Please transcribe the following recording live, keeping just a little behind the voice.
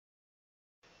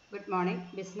Good morning.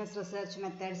 Business Research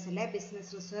Methods Business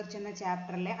Research എന്ന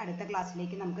ചാപ്റ്ററിലെ അടുത്ത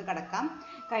ക്ലാസ്സിലേക്ക് നമുക്ക് കടക്കാം.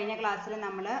 കഴിഞ്ഞ ക്ലാസ്സിൽ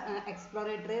നമ്മൾ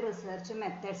എക്സ്പ്ലോറേറ്ററി റിസർച്ച്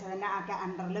മെത്തേഡ്സ് അതിൻ്റെ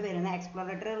അണ്ടറിൽ വരുന്ന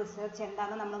എക്സ്പ്ലോറേറ്ററി റിസർച്ച്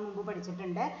എന്താണെന്ന് നമ്മൾ മുമ്പ്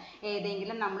പഠിച്ചിട്ടുണ്ട്.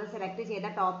 ഏതെങ്കിലും നമ്മൾ സെലക്ട്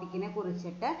ചെയ്ത ടോപ്പിക്കിനെ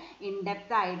കുറിച്ചിട്ട്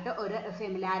ഇൻഡെപ്ത് ആയിട്ട് ഒരു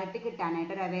ഫെമിലാരിറ്റി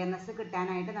കിട്ടാനായിട്ട് ഒരു അവയർനെസ്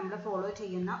കിട്ടാനായിട്ട് നമ്മൾ ഫോളോ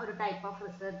ചെയ്യുന്ന ഒരു ടൈപ്പ് ഓഫ്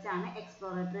റിസർച്ച് ആണ്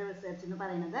എക്സ്പ്ലോറേറ്ററി റിസർച്ച് എന്ന്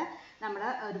പറയുന്നത്. നമ്മൾ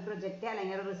ഒരു പ്രൊജക്റ്റ്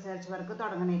അല്ലെങ്കിൽ ഒരു റിസർച്ച് വർക്ക്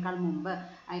തുടങ്ങുന്നതിനേക്കാൾ മുമ്പ്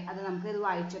അത് നമുക്ക് ഇത്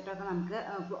വായിച്ചിട്ടൊക്കെ നമുക്ക്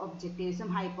ഒബ്ജക്റ്റീവ്സും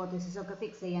ഹൈപ്പോത്തസിസും ഒക്കെ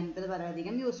ഫിക്സ് ചെയ്യാനായിട്ട്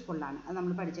വളരെയധികം യൂസ്ഫുൾ ആണ്. അത്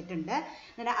നമ്മൾ പഠിച്ചിട്ടുണ്ട്.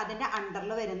 എന്നിട്ട് അതിൻ്റെ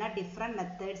അണ്ടറിൽ വരുന്ന ഡിഫറെൻറ്റ്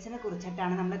മെത്തേഡ്സിനെ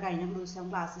കുറിച്ചിട്ടാണ് നമ്മൾ കഴിഞ്ഞ ദിവസം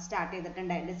ക്ലാസ്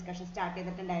ഡിസ്കഷൻ സ്റ്റാർട്ട്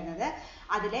ചെയ്തിട്ടുണ്ടായിരുന്നത്.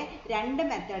 അതിലെ രണ്ട്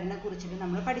മെത്തേഡിനെ കുറിച്ചിട്ട്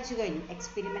നമ്മൾ പഠിച്ചു കഴിഞ്ഞു.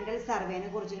 എക്സ്പെരിമെൻ്റൽ സർവേനെ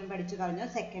കുറിച്ചിട്ടും പഠിച്ചു കഴിഞ്ഞു.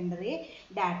 സെക്കൻഡറി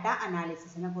ഡാറ്റ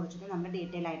അനാലിസിസിനെ കുറിച്ചിട്ട് നമ്മൾ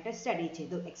ഡീറ്റെയിൽ ആയിട്ട് സ്റ്റഡി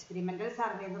ചെയ്തു. എക്സ്പെരിമെൻ്റൽ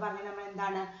സർവേ എന്ന് പറഞ്ഞാൽ നമ്മൾ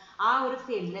എന്താണ്, ആ ഒരു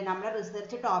ഫീൽഡിൽ നമ്മുടെ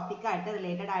റിസർച്ച് ടോപ്പിക്കായിട്ട്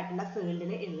റിലേറ്റഡ് ആയിട്ടുള്ള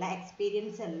ഫീൽഡിൽ ഉള്ള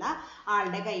എക്സ്പീരിയൻസ് ഉള്ള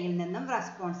ആളുടെ കയ്യിൽ നിന്നും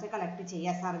റെസ്പോൺസ് കളക്ട്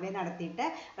ചെയ്യുക. സർവേ നടത്തിയിട്ട്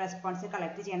റെസ്പോൺസ്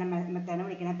കളക്ട് ചെയ്യുന്ന മെത്തേഡിനെ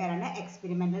വിളിക്കുന്ന പേരാണ്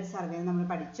എക്സ്പെരിമെൻ്റൽ സർവേ എന്ന് നമ്മൾ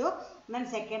പഠിച്ചു. എന്നാൽ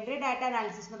സെക്കൻഡറി ഡാറ്റ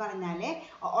അനാലിസിസ് എന്ന് പറഞ്ഞാൽ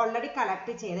ഓൾറെഡി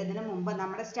കളക്ട് ചെയ്തതിന് മുമ്പ്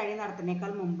നമ്മുടെ സ്റ്റഡി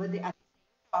നടത്തുന്നതിനേക്കാൾ മുമ്പ്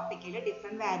ടോപ്പിക്കിൽ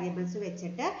ഡിഫറെൻറ്റ് വേരിയബിൾസ്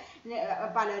വെച്ചിട്ട്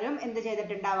പലരും എന്ത്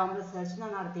ചെയ്തിട്ടുണ്ടാവാം, റിസർച്ച്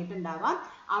നടത്തിയിട്ടുണ്ടാവാം.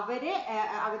 അവർ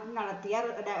നടത്തിയ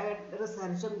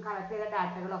റിസർച്ചും കളക്ട് ചെയ്ത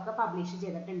ഡാറ്റകളൊക്കെ പബ്ലിഷ്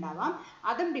ചെയ്തിട്ടുണ്ടാവാം.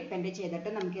 അതും ഡിപ്പെൻഡ്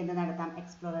ചെയ്തിട്ട് നമുക്ക് എന്ത് നടത്താം,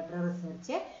 എക്സ്പ്ലോറേറ്ററി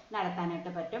റിസർച്ച്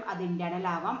നടത്താനായിട്ട് പറ്റും. അത് ഇന്റേണൽ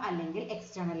ആവാം അല്ലെങ്കിൽ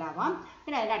എക്സ്റ്റേണൽ ആവാം.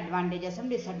 പിന്നെ അതിൻ്റെ അഡ്വാൻറ്റേജസും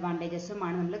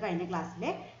ഡിസഡ്വാൻറ്റേജസുമാണ് നമ്മൾ കഴിഞ്ഞ ക്ലാസ്സിൽ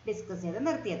ഡിസ്കസ് ചെയ്ത്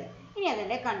നിർത്തിയത്. ഇനി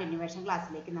അതിൻ്റെ കണ്ടിന്യൂവേഷൻ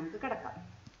ക്ലാസ്സിലേക്ക് നമുക്ക് കിടക്കാം.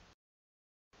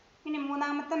 ഇനി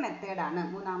മൂന്നാമത്തെ മെത്തേഡാണ്,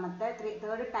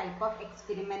 തേർഡ് ടൈപ്പ് ഓഫ്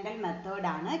എക്സ്പെരിമെൻ്റൽ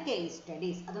മെത്തേഡാണ് കേസ്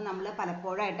സ്റ്റഡീസ്. അത് നമ്മൾ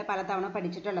പലപ്പോഴായിട്ട് പലതവണ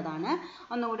പഠിച്ചിട്ടുള്ളതാണ്.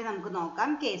 ഒന്നുകൂടി നമുക്ക്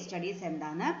നോക്കാം കേസ് സ്റ്റഡീസ്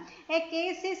എന്താണ്. A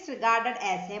case is regarded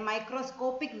as A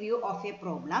microscopic view of A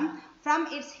problem from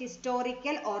its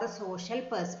historical or social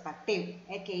perspective.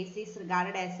 A case is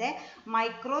regarded as a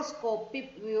microscopic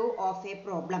view of a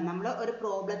problem. നമ്മൾ ഒരു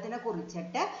പ്രോബ്ലത്തിനെ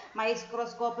കുറിച്ചിട്ട്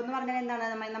മൈക്രോസ്കോപ്പ് എന്ന് പറഞ്ഞാൽ എന്താണ്,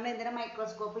 നമ്മൾ എന്തിനാണ്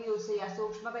microscope use ചെയ്യുക,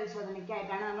 സൂക്ഷ്മ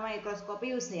പരിശോധനയ്ക്കായിട്ടാണ് നമ്മൾ മൈക്രോസ്കോപ്പ്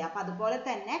യൂസ് ചെയ്യുക. അപ്പോൾ അതുപോലെ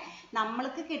തന്നെ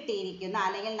നമ്മൾക്ക് കിട്ടിയിരിക്കുന്ന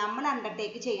അല്ലെങ്കിൽ നമ്മൾ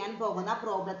അണ്ടർടേക്ക് ചെയ്യാൻ പോകുന്ന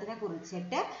പ്രോബ്ലത്തിനെ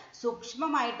കുറിച്ചിട്ട്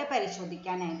സൂക്ഷ്മമായിട്ട്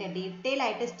പരിശോധിക്കാനായിട്ട് ഡീറ്റെയിൽ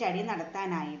ആയിട്ട് സ്റ്റഡി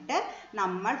നടത്താനായിട്ട്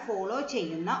നമ്മൾ ഫോളോ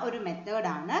ചെയ്യുന്ന ഒരു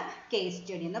മെത്തേഡാണ് കേസ്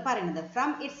സ്റ്റഡി എന്ന് പറയുന്നത്. From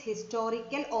it's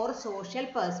historical or social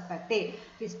perspective,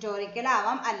 historical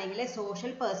ആവാം അല്ലെങ്കിൽ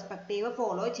സോഷ്യൽ പെർസ്പെക്റ്റീവ്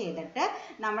ഫോളോ ചെയ്തിട്ട്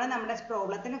നമ്മുടെ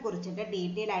പ്രോബ്ലത്തിനെ കുറിച്ചിട്ട്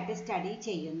ഡീറ്റെയിൽ ആയിട്ട് സ്റ്റഡി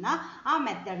ചെയ്യുന്ന ആ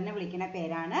മെത്തേഡിനെ വിളിക്കുന്ന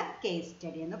പേരാണ് കേസ്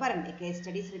സ്റ്റഡി എന്ന് പറയുന്നത്. Case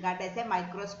study is regarded as a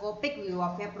microscopic view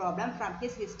of a problem from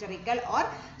his historical or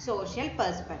social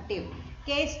perspective.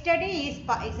 Case study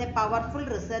is a powerful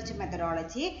research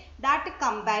methodology that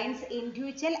combines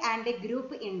individual and group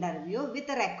interview with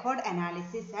record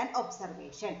analysis and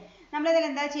observation. നമ്മളിതിൽ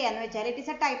എന്താ ചെയ്യാന്ന് വെച്ചാൽ it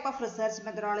is A type of research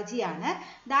methodology ആണ്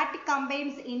that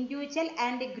combines individual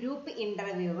and group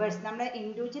interviewers. നമ്മൾ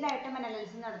individual ആയിട്ടും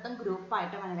analysis നടത്തും,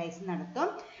 ഗ്രൂപ്പായിട്ടും analysis നടത്തും.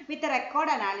 വിത്ത്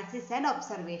record analysis and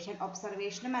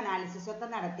ഒബ്സർവേഷനും അനാലിസിസും ഒക്കെ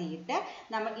നടത്തിയിട്ട്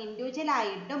നമ്മൾ ഇൻഡിവിജ്വൽ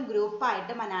ആയിട്ടും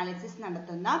ഗ്രൂപ്പായിട്ടും അനാലിസിസ്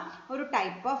നടത്തുന്ന ഒരു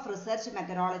ടൈപ്പ് ഓഫ് റിസർച്ച്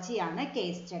മെത്തഡോളജി ആണ്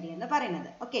കേസ് സ്റ്റഡി എന്ന്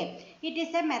പറയുന്നത്. Okay, it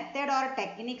is A method or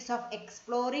techniques of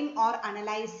exploring or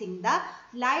analysing the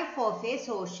life of A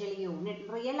social unit.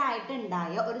 Real ആയിട്ട്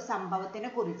ഉണ്ടായ ഒരു സംഭവത്തിനെ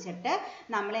കുറിച്ചിട്ട്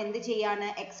നമ്മൾ എന്ത് ചെയ്യാണ്,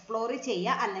 എക്സ്പ്ലോർ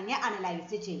ചെയ്യുക അല്ലെങ്കിൽ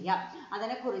അനലൈസ് ചെയ്യുക.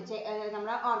 അതിനെക്കുറിച്ച്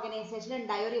നമ്മുടെ ഓർഗനൈസേഷനിൽ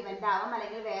ഉണ്ടായ ഒരു ഇവന്റ് ആവാം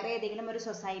അല്ലെങ്കിൽ വേറെ ഏതെങ്കിലും ഒരു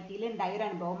സൊസൈറ്റിയിൽ ഉണ്ടായ ഒരു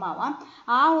അനുഭവം ആവാം.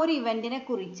 ആ ഒരു ഇവന്റിനെ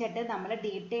കുറിച്ചിട്ട് നമ്മൾ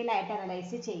ഡീറ്റെയിൽ ആയിട്ട്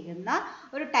അനലൈസ് ചെയ്യുന്ന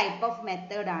ഒരു ടൈപ്പ് ഓഫ്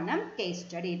മെത്തേഡാണ് case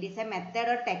study. It is A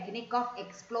method or technique of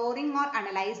exploring or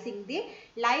analyzing the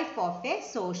life of a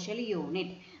social unit.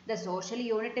 The social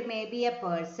unit may be a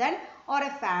person or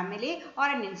a family or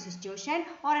an institution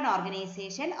or an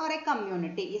organization or a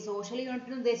community. ഈ social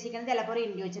യൂണിറ്റിന് ഉദ്ദേശിക്കുന്നത് ചിലപ്പോൾ ഒരു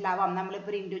individual ആവാം.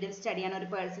 നമ്മളിപ്പോൾ ഒരു individual സ്റ്റഡിയാണ്, ഒരു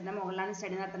പേഴ്സണിൻ്റെ മുകളിലാണ്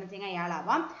സ്റ്റഡി നടത്തുന്നത്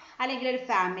അയാളാവാം, അല്ലെങ്കിൽ ഒരു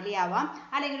ഫാമിലി ആവാം,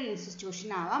 അല്ലെങ്കിൽ ഒരു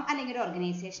ഇൻസ്റ്റിറ്റ്യൂഷൻ ആവാം, അല്ലെങ്കിൽ ഒരു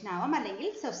ഓർഗനൈസേഷൻ ആവാം, അല്ലെങ്കിൽ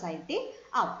സൊസൈറ്റി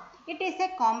ആവാം. It is a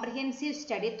comprehensive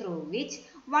study through which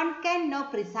one can know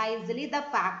precisely the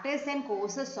factors and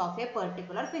causes of a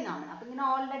particular phenomenon. അപ്പോൾ ഇങ്ങനെ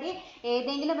ഓൾറെഡി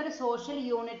ഏതെങ്കിലും ഒരു സോഷ്യൽ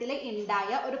യൂണിറ്റിൽ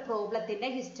ഉണ്ടായ ഒരു പ്രോബ്ലത്തിൻ്റെ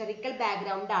ഹിസ്റ്ററിക്കൽ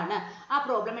ബാക്ക്ഗ്രൗണ്ട് ആണ്, ആ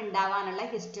പ്രോബ്ലം ഉണ്ടാവാനുള്ള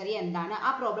ഹിസ്റ്ററി എന്താണ്,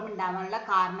 ആ പ്രോബ്ലം ഉണ്ടാവാനുള്ള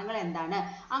കാരണങ്ങൾ എന്താണ്,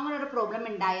 അങ്ങനെ ഒരു പ്രോബ്ലം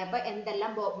ഉണ്ടായപ്പോൾ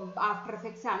എന്തെല്ലാം ആഫ്റ്റർ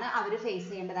എഫക്ട്സ് ആണ് അവർ ഫേസ്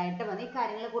ചെയ്യേണ്ടതായിട്ട് വന്ന് ഈ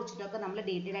കാര്യങ്ങളെ കുറിച്ചിട്ടൊക്കെ നമ്മൾ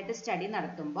ഡീറ്റെയിൽ ആയിട്ട് സ്റ്റഡി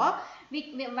നടത്തുമ്പോൾ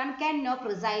one can know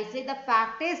precisely the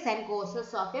factors and causes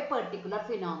of a particular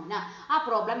phenomenon. ആ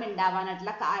പ്രോബ്ലം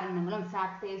ഉണ്ടാവാനായിട്ടുള്ള കാരണങ്ങളും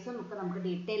ഫാക്ടേഴ്സും ഒക്കെ നമുക്ക്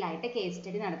ഡീറ്റെയിൽ ആയിട്ട് കേസ്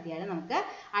സ്റ്റഡി നടത്തിയാൽ നമുക്ക്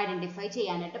ഐഡന്റിഫൈ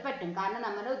ചെയ്യാനായിട്ട് പറ്റും. കാരണം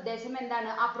നമ്മുടെ ഉദ്ദേശം എന്താണ്?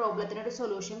 ആ പ്രോബ്ലത്തിന് ഒരു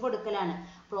സൊല്യൂഷൻ കൊടുക്കലാണ്.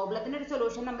 പ്രോബ്ലത്തിന് ഒരു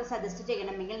സൊല്യൂഷൻ നമ്മൾ സജസ്റ്റ്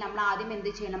ചെയ്യണമെങ്കിൽ നമ്മൾ ആദ്യം എന്ത്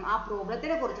ചെയ്യണം? ആ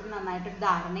പ്രോബ്ലത്തിനെ കുറിച്ചിട്ട് നന്നായിട്ടൊരു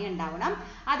ധാരണ ഉണ്ടാവണം.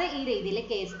 അത് ഈ രീതിയിൽ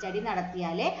കേസ് സ്റ്റഡി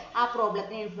നടത്തിയാലേ ആ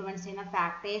പ്രോബ്ലത്തിനെ ഇൻഫ്ലുവൻസ് ചെയ്യുന്ന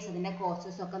ഫാക്ടേഴ്സ്, അതിന്റെ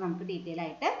കോസസ് ഒക്കെ നമുക്ക് ഡീറ്റെയിൽ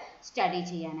ആയിട്ട് സ്റ്റഡി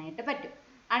ചെയ്യാനായിട്ട് പറ്റും.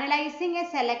 Analyzing a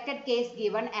selected case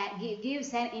gives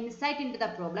an insight into the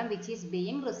problem which is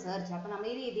being researched. അപ്പോൾ നമ്മൾ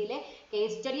ഈ രീതിയിൽ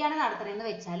കേസ് സ്റ്റഡിയാണ് നടത്തുന്നതെന്ന്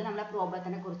വെച്ചാൽ നമ്മുടെ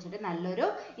പ്രോബ്ലത്തിനെ കുറിച്ചിട്ട് നല്ലൊരു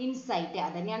ഇൻസൈറ്റ്,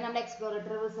 അത് തന്നെയാണ് നമ്മുടെ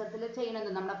എക്സ്പ്ലോറേറ്ററി റിസർച്ചിൽ ചെയ്യുന്നത്.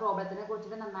 നമ്മുടെ പ്രോബ്ലത്തിനെ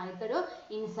കുറിച്ചിട്ട് നന്നായിട്ടൊരു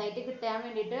ഇൻസൈറ്റ് കിട്ടാൻ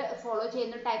വേണ്ടിയിട്ട് ഫോളോ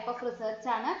ചെയ്യുന്ന ടൈപ്പ് ഓഫ് റിസർച്ച്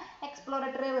ആണ്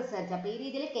എക്സ്പ്ലോറേറ്ററി റിസർച്ച്. അപ്പോൾ ഈ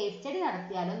രീതിയിൽ കേസ് സ്റ്റഡി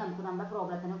നടത്തിയാലും നമുക്ക് നമ്മുടെ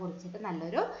പ്രോബ്ലത്തിനെ കുറിച്ചിട്ട്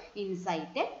നല്ലൊരു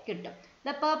ഇൻസൈറ്റ് കിട്ടും.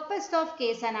 The purpose of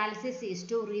case analysis is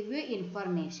to review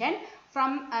information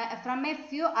from a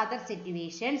few other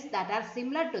situations that are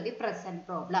similar to the present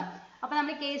problem. അപ്പോൾ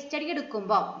നമ്മൾ കേസ് സ്റ്റഡി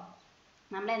എടുക്കുമ്പോൾ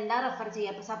നമ്മൾ എന്താ റെഫർ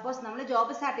ചെയ്യുക? അപ്പോൾ സപ്പോസ് നമ്മൾ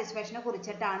ജോബ് സാറ്റിസ്ഫാക്ഷനെ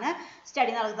കുറിച്ചിട്ടാണ്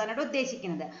സ്റ്റഡി നടത്താനായിട്ട്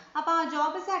ഉദ്ദേശിക്കുന്നത്. അപ്പോൾ ആ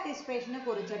ജോബ് സാറ്റിസ്ഫാക്ഷനെ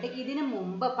കുറിച്ചിട്ട് ഇതിനു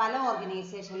മുമ്പ് പല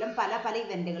ഓർഗനൈസേഷനിലും പല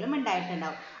ഇവന്റുകളും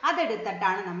ഉണ്ടായിട്ടുണ്ടാവും.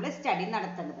 അതെടുത്തിട്ടാണ് നമ്മൾ സ്റ്റഡി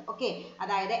നടത്തേണ്ടത്. ഓക്കെ,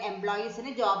 അതായത്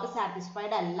എംപ്ലോയീസിന് ജോബ്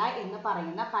സാറ്റിസ്ഫൈഡ് അല്ല എന്ന്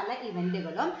പറയുന്ന പല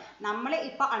ഇവന്റുകളും നമ്മൾ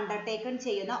ഇപ്പോൾ അണ്ടർടേക്കൺ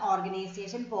ചെയ്യുന്ന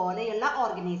ഓർഗനൈസേഷൻ പോലെയുള്ള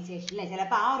ഓർഗനൈസേഷനിൽ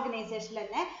ചിലപ്പോൾ ആ ഓർഗനൈസേഷനിൽ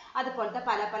തന്നെ അതുപോലത്തെ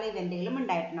പല ഇവന്റുകളും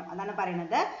ഉണ്ടായിട്ടുണ്ടാവും. അതാണ്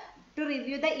പറയുന്നത് to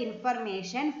review the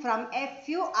information from a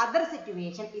few other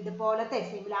situation. ഇതുപോലത്തെ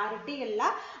സിമിലാരിറ്റി ഉള്ള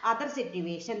other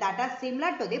situation that are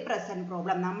similar to the present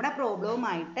problem. നമ്മുടെ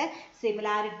പ്രോബ്ലവുമായിട്ട്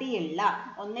സിമിലാരിറ്റി ഉള്ള,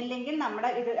 ഒന്നില്ലെങ്കിൽ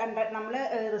നമ്മൾ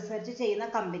റിസർച്ച് ചെയ്യുന്ന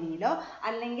കമ്പനിയിലോ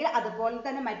അല്ലെങ്കിൽ അതുപോലെ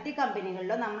തന്നെ മറ്റ്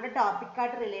കമ്പനികളിലോ നമ്മുടെ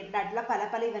ടോപ്പിക്കായിട്ട് റിലേറ്റഡ് ആയിട്ടുള്ള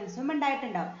പല ഇവന്റ്സും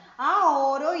ഉണ്ടായിട്ടുണ്ടാവും. ആ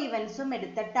ഓരോ ഇവന്റ്സും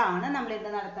എടുത്തിട്ടാണ് നമ്മൾ എന്ത്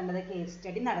നടത്തേണ്ടത്? കേസ്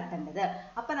സ്റ്റഡി നടത്തേണ്ടത്.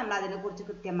 അപ്പോൾ നമ്മൾ അതിനെക്കുറിച്ച്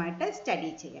കൃത്യമായിട്ട്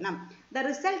സ്റ്റഡി ചെയ്യണം. The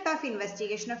result of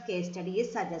investigation of case study is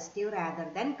suggestive rather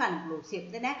than conclusive.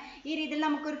 ഇതിനെ ഈ രീതിയിൽ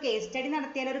നമുക്കൊരു കേസ് സ്റ്റഡി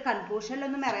നടത്തിയാൽ ഒരു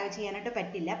കൺക്ലൂഷനിലൊന്നും അറൈവ് ചെയ്യാനായിട്ട്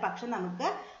പറ്റില്ല. പക്ഷെ നമുക്ക്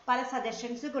പല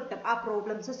സജഷൻസ് കിട്ടും. ആ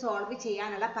പ്രോബ്ലംസ് സോൾവ്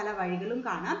ചെയ്യാനുള്ള പല വഴികളും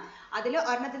കാണാം. അതിൽ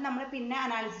ഒരെണ്ണത്തിൽ നമ്മൾ പിന്നെ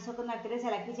അനാലിസിസ് ഒക്കെ നടത്തി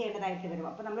സെലക്ട് ചെയ്യേണ്ടതായിട്ട് വരും.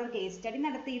 അപ്പോൾ നമ്മളൊരു കേസ് സ്റ്റഡി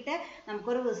നടത്തിയിട്ട്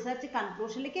നമുക്കൊരു റിസർച്ച്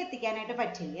കൺക്ലൂഷനിലേക്ക് എത്തിക്കാനായിട്ട്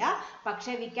പറ്റില്ല.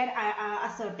 പക്ഷേ we can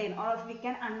ascertain or we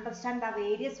can understand the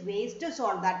various ways to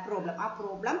solve that problem. ആ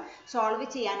പ്രോബ്ലം സോൾവ്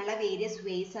ചെയ്യാനുള്ള വേരിയസ്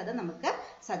വേസ് അത് നമുക്ക്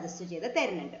സജസ്റ്റ് ചെയ്ത്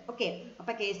തരുന്നുണ്ട്. ഓക്കെ,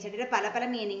 അപ്പോൾ കേസ് സ്റ്റഡിയുടെ പല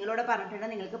മീനിങ്ങിലൂടെ പറഞ്ഞിട്ടുണ്ട്.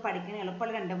 നിങ്ങൾക്ക് പഠിക്കാൻ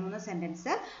എളുപ്പമുള്ള 2-3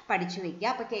 സെന്റൻസ് പഠിച്ചു വെക്കുക.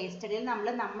 അപ്പോൾ കേസ് സ്റ്റഡിയിൽ നമ്മൾ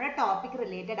നമ്മുടെ ടോപ്പിക്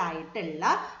റിലേറ്റഡ് ആയിട്ടുള്ള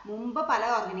മുമ്പ് പല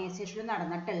ഓർഗനൈസേഷനിലും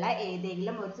നടന്നിട്ടുള്ള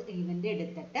ഏതെങ്കിലും ഒരു ഇവന്റ്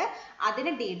എടുത്തിട്ട്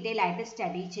അതിന് ഡീറ്റെയിൽ ആയിട്ട്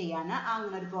സ്റ്റഡി ചെയ്യാണ്.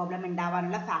 അങ്ങനെ ഒരു പ്രോബ്ലം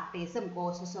ഉണ്ടാവാനുള്ള ഫാക്ടേഴ്സും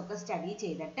കോസസും ഒക്കെ സ്റ്റഡി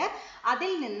ചെയ്തിട്ട്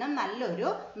അതിൽ നിന്നും നല്ലൊരു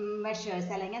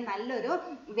മെഷേഴ്സ് അല്ലെങ്കിൽ നല്ലൊരു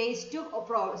ways to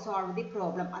solve the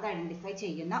problem അത് ഐഡന്റിഫൈ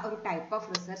ചെയ്യുന്ന ഒരു type of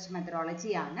research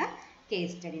മെത്തഡോളജിയാണ്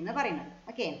case study എന്ന് പറയുന്നത്.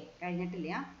 ഓക്കെ,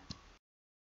 കഴിഞ്ഞിട്ടില്ല.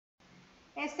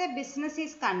 As a business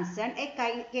is concerned, a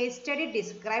case study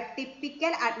describes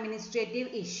typical administrative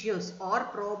issues or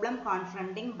problem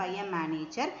confronting by a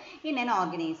manager in an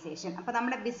organization. അപ്പോൾ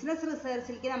നമ്മുടെ business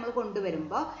റിസർച്ചിലേക്ക് നമ്മൾ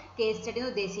കൊണ്ടുവരുമ്പോൾ കേസ് സ്റ്റഡി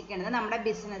ഉദ്ദേശിക്കുന്നത് നമ്മുടെ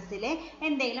ബിസിനസ്സിലെ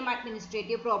എന്തെങ്കിലും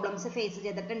അഡ്മിനിസ്ട്രേറ്റീവ് പ്രോബ്ലംസ് ഫേസ്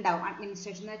ചെയ്തിട്ടുണ്ടാവും.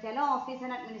 അഡ്മിനിസ്ട്രേഷൻ എന്ന് വെച്ചാൽ ഓഫീസ്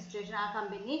ആൻഡ് അഡ്മിനിസ്ട്രേഷൻ, ആ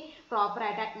കമ്പനി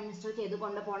പ്രോപ്പറായിട്ട് അഡ്മിനിസ്ട്രേറ്റ് ചെയ്ത്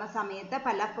കൊണ്ടുപോകുന്ന സമയത്ത്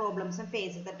പല പ്രോബ്ലംസും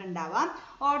face ചെയ്തിട്ടുണ്ടാവാം.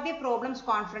 Or the problems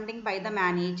കോൺഫ്രണ്ടിങ് by the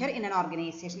manager in an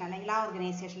organisation, അല്ലെങ്കിൽ ആ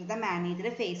ഓർഗനൈസേഷനിലെ മാനേജർ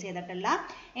ഫേസ് ചെയ്തിട്ടുള്ള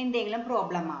എന്തെങ്കിലും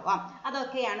പ്രോബ്ലം ആവാം.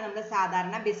 അതൊക്കെയാണ് നമ്മൾ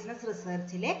സാധാരണ ബിസിനസ്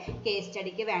റിസർച്ചിലെ കേസ്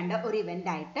സ്റ്റഡിക്ക് വേണ്ട ഒരു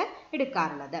ഇവന്റ് ആയിട്ട്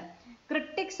എടുക്കാറുള്ളത്.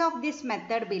 Critics of this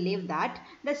method believe that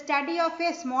the study of a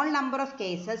small number of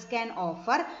cases can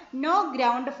offer no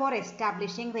ground for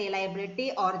establishing reliability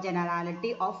or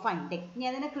generality of finding. ഇനി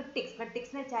അതിന് ക്രിട്ടിക്സ്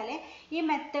എന്ന് വെച്ചാൽ ഈ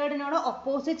മെത്തേഡിനോട്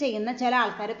ഒപ്പോസ് ചെയ്യുന്ന ചില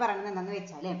ആൾക്കാർ പറയുന്നത് എന്താണെന്ന്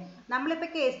വെച്ചാൽ,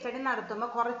 നമ്മളിപ്പോൾ കേസ് സ്റ്റഡി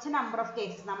നടത്തുമ്പോൾ കുറച്ച് നമ്പർ ഓഫ്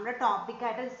കേസസ് നമ്മുടെ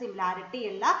ടോപ്പിക്കായിട്ട് സിമിലാരിറ്റി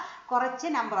ഉള്ള കുറച്ച്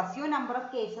ഫ്യൂ നമ്പർ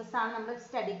ഓഫ് കേസസ് ആണ് നമ്മൾ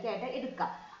സ്റ്റഡിക്കായിട്ട്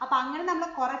എടുക്കുക. അപ്പോൾ അങ്ങനെ നമ്മൾ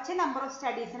കുറച്ച് നമ്പർ ഓഫ്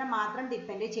സ്റ്റഡീസിനെ മാത്രം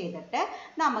ഡിപ്പെൻഡ് ചെയ്തിട്ട്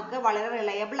നമുക്ക് വളരെ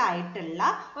റിലയബിൾ ആയിട്ടുള്ള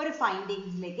ഒരു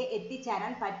ഫൈൻഡിങ്സിലേക്ക്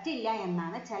എത്തിച്ചേരാൻ പറ്റില്ല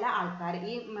എന്നാണ് ചില ആൾക്കാർ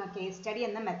ഈ കേസ് സ്റ്റഡി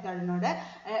എന്ന മെത്തേഡിനോട്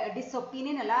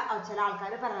ഡിസൊപ്പീനിയൻ ഉള്ള ചില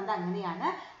ആൾക്കാർ പറയുന്നത്. അങ്ങനെയാണ്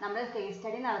നമ്മൾ കേസ്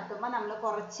സ്റ്റഡി നടത്തുമ്പോൾ നമ്മൾ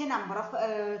കുറച്ച് നമ്പർ ഓഫ്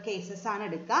കേസസ് ആണ്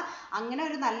എടുക്കുക. അങ്ങനെ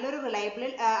ഒരു നല്ലൊരു റിലയബിൾ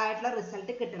ആയിട്ടുള്ള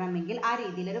റിസൾട്ട് കിട്ടണമെങ്കിൽ ആ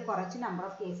രീതിയിൽ ഒരു കുറച്ച് നമ്പർ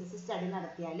ഓഫ് കേസസ് സ്റ്റഡി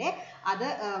നടത്തിയാലേ അത്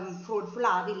ഫ്രൂട്ട്ഫുൾ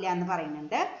ആവില്ല എന്ന്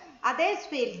പറയുന്നുണ്ട്. Others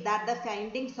feels that the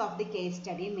findings of the case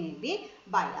study may be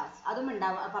biased. അതും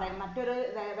പറയാം.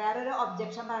 വേറൊരു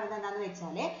ഒബ്ജക്ഷൻ പറയുന്നത് എന്താണെന്ന്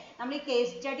വെച്ചാൽ, നമ്മൾ ഈ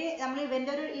കേസ് സ്റ്റഡി നമ്മൾ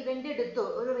ഇവന്റ് എടുത്തു,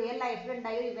 ഒരു റിയൽ ലൈഫിൽ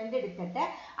ഉണ്ടായ ഒരു ഇവന്റ് എടുത്തിട്ട്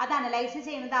അത് അനലൈസ്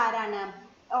ചെയ്യുന്നത് ആരാണ്?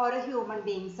 ഓരോ ഹ്യൂമൻ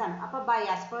ബീങ്സ് ആണ്. അപ്പോൾ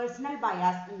ബയാസ്, പേഴ്സണൽ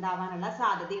ബയാസ് ഉണ്ടാവാനുള്ള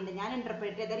സാധ്യതയുണ്ട്. ഞാൻ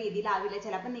ഇന്റർപ്രറ്റ് ചെയ്ത രീതിയിലാവില്ല,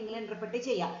 ചിലപ്പോൾ നിങ്ങൾ ഇന്റർപ്രറ്റ്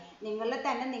ചെയ്യാം. നിങ്ങളിൽ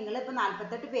തന്നെ നിങ്ങൾ ഇപ്പോൾ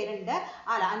 48 പേരുണ്ട്,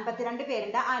 അല്ല 52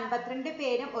 പേരുണ്ട്, ആ 52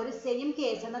 പേരും ഒരു സെയിം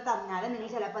കേസ് എന്ന് തന്നാൽ നിങ്ങൾ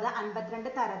ചിലപ്പോൾ അത്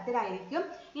 52 തരത്തിലായിരിക്കും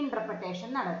ഇന്റർപ്രിട്ടേഷൻ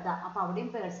നടത്തുക. അപ്പോൾ അവിടെയും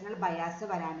പേഴ്സണൽ ബയാസ്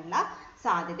വരാനുള്ള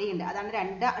സാധ്യതയുണ്ട്. അതാണ്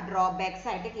രണ്ട് ഡ്രോബാക്സ്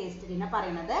ആയിട്ട് കേസ് സ്റ്റഡിനെ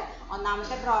പറയുന്നത്.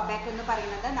 ഒന്നാമത്തെ ഡ്രോബാക്ക് എന്ന്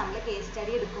പറയുന്നത്, നമ്മൾ കേസ്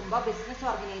സ്റ്റഡി എടുക്കുമ്പോൾ ബിസിനസ്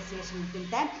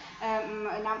ഓർഗനൈസേഷൻസിൻ്റെ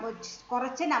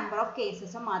കുറച്ച് നമ്പർ ഓഫ്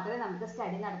കേസസ് മാത്രമേ നമുക്ക്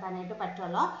സ്റ്റഡി നടത്താനായിട്ട്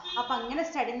പറ്റുള്ളൂ. അപ്പം അങ്ങനെ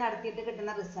സ്റ്റഡി നടത്തിയിട്ട്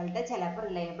കിട്ടുന്ന റിസൾട്ട് ചിലപ്പോൾ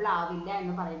റിലയബിൾ ആവില്ല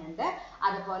എന്ന് പറയുന്നുണ്ട്.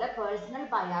 അതുപോലെ പേഴ്സണൽ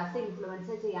ബയാസ്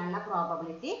ഇൻഫ്ലുവൻസ് ചെയ്യാനുള്ള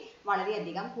പ്രോബബിലിറ്റി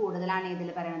വളരെയധികം കൂടുതലാണ് ഇതിൽ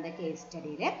പറയുന്നത്, കേസ്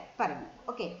സ്റ്റഡിയിൽ പറയുന്നത്.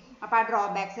 ഓക്കെ, അപ്പോൾ ആ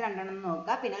ഡ്രോബാക്സ് രണ്ടെണ്ണം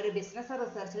നോക്കുക. പിന്നെ ഒരു ബിസിനസ്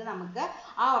റിസർച്ചിൽ നമുക്ക്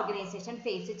ആ ഓർഗനൈസേഷൻ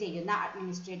ഫേസ് ചെയ്യുന്ന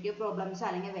അഡ്മിനിസ്ട്രേറ്റീവ് പ്രോബ്ലംസോ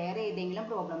അല്ലെങ്കിൽ വേറെ ഏതെങ്കിലും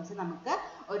പ്രോബ്ലംസ് നമുക്ക്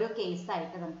ഒരു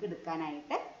കേസായിട്ട് നമുക്ക്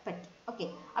എടുക്കാനായിട്ട് പറ്റും. ഓക്കെ,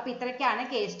 അപ്പോൾ ഇത്രയൊക്കെയാണ്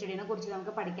കേസ് സ്റ്റഡിനെ കുറിച്ച്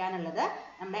നമുക്ക് പഠിക്കാനുള്ളത്.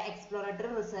 നമ്മുടെ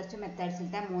എക്സ്പ്ലോറേറ്ററി റിസർച്ച്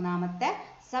മെത്തേഡ്സിലത്തെ മൂന്നാമത്തെ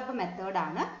സബ്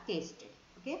മെത്തേഡാണ് case study.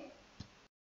 Okay,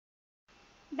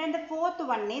 then the fourth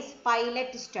one is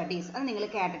pilot studies. അത് നിങ്ങൾ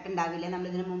കേട്ടിട്ടുണ്ടാവില്ല, നമ്മൾ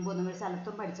ഇതിനു മുമ്പ് ഒന്നും ഒരു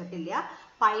സ്ഥലത്തും പഠിച്ചിട്ടില്ല.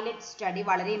 പൈലറ്റ് സ്റ്റഡി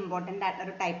വളരെ ഇമ്പോർട്ടൻ്റ് ആയിട്ടുള്ള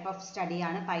ഒരു ടൈപ്പ് ഓഫ്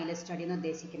സ്റ്റഡിയാണ് പൈലറ്റ് സ്റ്റഡി എന്ന്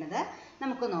ഉദ്ദേശിക്കുന്നത്.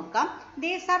 നമുക്ക് നോക്കാം.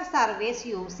 These are surveys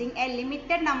using a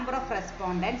limited number of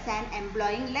respondents and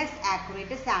employing less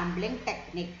accurate sampling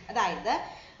technique. അതായത്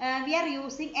we are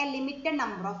using a limited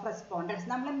number of respondents.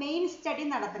 നമ്മൾ മെയിൻ സ്റ്റഡി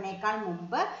നടത്തുന്നതിനേക്കാൾ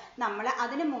മുമ്പ് നമ്മൾ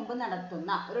അതിനു മുമ്പ്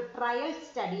നടത്തുന്ന ഒരു ട്രയൽ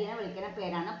സ്റ്റഡിയെ വിളിക്കുന്ന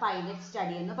പേരാണ് പൈലറ്റ്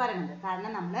സ്റ്റഡി എന്ന് പറയുന്നത്.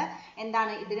 കാരണം നമ്മൾ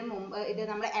എന്താണ് ഇതിനു മുമ്പ് ഇത്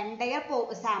നമ്മൾ എൻറ്റയർ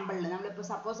സാമ്പിളിൽ നമ്മളിപ്പോൾ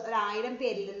സപ്പോസ് ഒരു 1000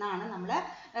 പേരിൽ നിന്നാണ് നമ്മൾ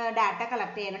ഡാറ്റ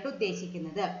കളക്ട് ചെയ്യാനായിട്ട്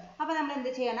ഉദ്ദേശിക്കുന്നത്. അപ്പോൾ നമ്മൾ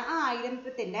എന്ത് ചെയ്യണം, ആ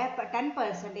 1000ത്തിൻ്റെ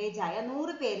 10% ആയ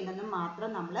 100 പേരിൽ നിന്നും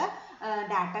മാത്രം നമ്മൾ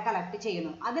ഡാറ്റ കളക്ട്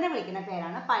ചെയ്യുന്നു. അതിനെ വിളിക്കുന്ന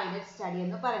പേരാണ് പൈലറ്റ് സ്റ്റഡി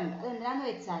എന്ന് പറയുന്നത്. അത് എന്തിനാന്ന്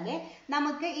വെച്ചാൽ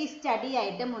നമുക്ക് ഈ സ്റ്റഡി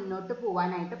ആയിട്ട് മുന്നോട്ട്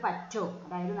പോകാനായിട്ട് പറ്റുമോ,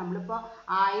 അതായത് നമ്മളിപ്പോൾ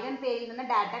 1000 പേരിൽ നിന്ന്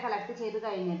ഡാറ്റ കളക്ട് ചെയ്ത്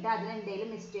കഴിഞ്ഞിട്ട് അതിലെന്തെങ്കിലും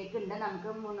മിസ്റ്റേക്ക് ഉണ്ട്, നമുക്ക്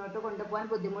മുന്നോട്ട് കൊണ്ടുപോകാൻ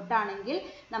ബുദ്ധിമുട്ടാണെങ്കിൽ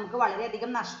നമുക്ക്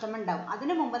വളരെയധികം നഷ്ടമുണ്ടാവും.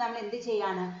 അതിനു മുമ്പ് നമ്മൾ എന്ത്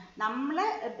ചെയ്യാണ്, നമ്മൾ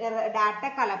ഡാറ്റ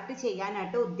കളക്ട്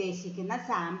ചെയ്യാനായിട്ട് ഉദ്ദേശിക്കുന്ന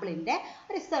സാമ്പിളിൻ്റെ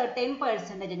ഒരു certain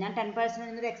percentage, ഞാൻ 10%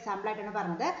 എന്നൊരു എക്സാമ്പിൾ ആയിട്ടാണ്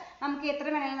പറഞ്ഞത്, നമുക്ക് എത്ര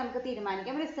വേണമെങ്കിലും നമുക്ക്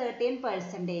തീരുമാനിക്കാം, ഒരു certain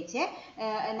percentage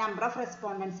നമ്പർ ഓഫ്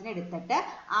റെസ്പോണ്ടൻസിനെ എടുത്തിട്ട്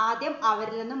ആദ്യം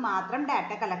അവരിൽ നിന്ന് മാത്രം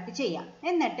ഡാറ്റ കളക്ട് ചെയ്യാം.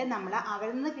 എന്നിട്ട് നമ്മൾ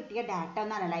അവരിൽ നിന്ന് കിട്ടിയ ഡാറ്റ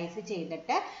ഒന്ന് അനലൈസ്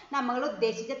ചെയ്തിട്ട് നമ്മൾ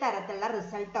ഉദ്ദേശിച്ച തരത്തിലുള്ള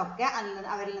റിസൾട്ടൊക്കെ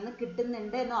അവരിൽ നിന്ന്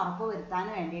കിട്ടുന്നുണ്ട് എന്ന് ഉറപ്പ് വരുത്താൻ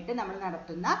വേണ്ടിയിട്ട് നമ്മൾ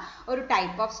നടത്തുന്ന ഒരു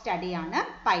type of സ്റ്റഡിയാണ്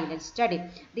pilot study.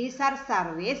 These are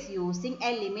surveys using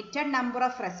A limited number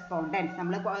of respondents.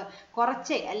 നമ്മൾ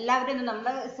കുറച്ച് എല്ലാവരും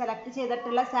നമ്മൾ സെലക്ട്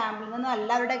ചെയ്തിട്ടുള്ള സാമ്പിളിൽ നിന്നും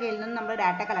എല്ലാവരുടെ കയ്യിൽ നിന്നും നമ്മൾ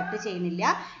ഡാറ്റ കളക്ട് ചെയ്യുന്നില്ല.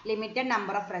 Limited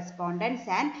number of respondents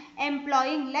and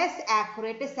employing less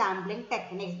accurate sampling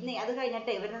techniques. അത്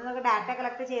കഴിഞ്ഞിട്ട് ഇവരിൽ നിന്നൊക്കെ ഡാറ്റ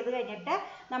കളക്ട് ചെയ്ത് കഴിഞ്ഞിട്ട്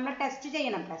നമ്മൾ ടെസ്റ്റ്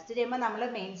ചെയ്യണം. ടെസ്റ്റ് ചെയ്യുമ്പോൾ നമ്മൾ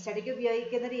മെയിൻ സ്റ്റഡിക്ക്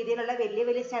ഉപയോഗിക്കുന്ന രീതിയിലുള്ള വലിയ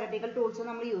വലിയ സ്റ്റാറ്റിസ്റ്റിക്കൽ ടൂൾസ്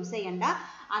നമ്മൾ യൂസ് ചെയ്യേണ്ട.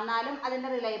 എന്നാലും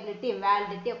അതിൻ്റെ റിലയബിലിറ്റിയും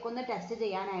വാലിഡിറ്റിയും ഒക്കെ ഒന്ന് ടെസ്റ്റ്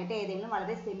ചെയ്യാനായിട്ട് ഏതെങ്കിലും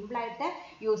വളരെ സിമ്പിളായിട്ട്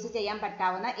യൂസ് ചെയ്യാൻ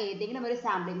പറ്റാവുന്ന ഏതെങ്കിലും ഒരു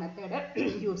സാമ്പിളിംഗ് മെത്തേഡ്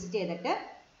യൂസ് ചെയ്തിട്ട്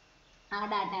ആ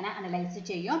ഡാറ്റനെ അനലൈസ്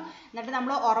ചെയ്യും. എന്നിട്ട്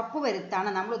നമ്മൾ ഉറപ്പ് വരുത്താണ്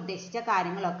നമ്മൾ ഉദ്ദേശിച്ച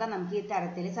കാര്യങ്ങളൊക്കെ നമുക്ക് ഈ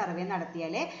തരത്തിൽ സർവേ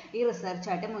നടത്തിയാൽ ഈ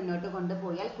റിസർച്ചായിട്ട് മുന്നോട്ട്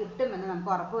കൊണ്ടുപോയാൽ കിട്ടുമെന്ന്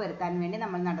നമുക്ക് ഉറപ്പ് വരുത്താൻ വേണ്ടി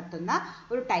നമ്മൾ നടത്തുന്ന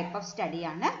ഒരു ടൈപ്പ് ഓഫ്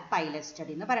സ്റ്റഡിയാണ് പൈലറ്റ്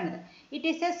സ്റ്റഡി എന്ന് പറയുന്നത്. It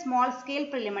is A small scale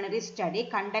preliminary study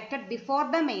conducted before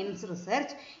the mains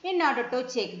research in order to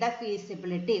check the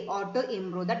feasibility or to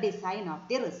improve the design of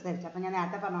the research. അപ്പോൾ ഞാൻ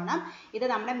നേരത്തെ പറഞ്ഞോളാം, ഇത്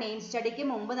നമ്മുടെ മെയിൻ സ്റ്റഡിക്ക്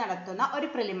മുമ്പ് നടത്തുന്ന ഒരു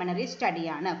preliminary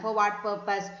സ്റ്റഡിയാണ്. Four what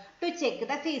purpose? To check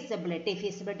the feasibility.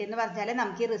 Feasibility എന്ന് പറഞ്ഞാൽ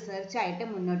നമുക്ക് ഈ റിസർച്ച് ആയിട്ട്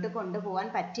മുന്നോട്ട് കൊണ്ടുപോകാൻ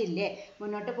പറ്റില്ലേ,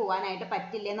 മുന്നോട്ട് പോകാനായിട്ട്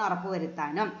പറ്റില്ലേ എന്ന് ഉറപ്പ്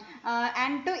വരുത്താനും,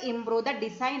 and to improve the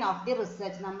design of the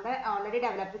research. നമ്മുടെ ഓൾറെഡി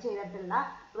ഡെവലപ്പ് ചെയ്തിട്ടുള്ള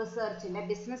റിസർച്ചിൻ്റെ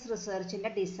ബിസിനസ് റിസർച്ചിൻ്റെ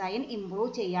ഡിസൈൻ ഇംപ്രൂവ്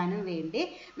ചെയ്യാനും വേണ്ടി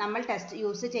നമ്മൾ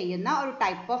യൂസ് ചെയ്യുന്ന ഒരു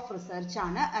ടൈപ്പ് ഓഫ് റിസർച്ച്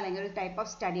ആണ്, അല്ലെങ്കിൽ ഒരു type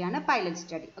of സ്റ്റഡിയാണ് pilot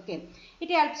study. Okay,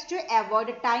 it helps to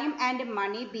avoid time and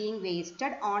money being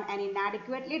wasted on an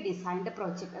ഇനാഡിക്വേറ്റ്ലി designed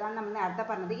project. അതാണ് നമ്മൾ നേരത്തെ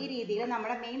പറഞ്ഞത്. ഈ രീതിയിൽ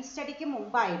നമ്മുടെ മെയിൻ സ്റ്റഡിക്ക്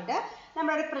മുമ്പായിട്ട്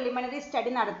നമ്മളൊരു പ്രിലിമിനറി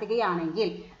സ്റ്റഡി നടത്തുകയാണെങ്കിൽ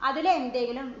അതിൽ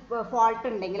എന്തെങ്കിലും ഫോൾട്ട്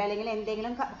ഉണ്ടെങ്കിൽ അല്ലെങ്കിൽ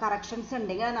എന്തെങ്കിലും കറക്ഷൻസ്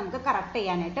ഉണ്ടെങ്കിൽ അത് നമുക്ക് കറക്റ്റ്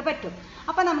ചെയ്യാനായിട്ട് പറ്റും.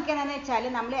 അപ്പോൾ നമുക്ക് എന്താണെന്ന് വെച്ചാൽ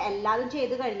നമ്മൾ എല്ലാതും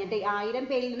ചെയ്ത് കഴിഞ്ഞിട്ട് 1000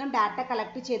 പേരിൽ നിന്നും ഡാറ്റ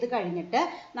കളക്ട് ചെയ്ത് കഴിഞ്ഞിട്ട്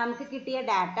നമുക്ക് കിട്ടിയ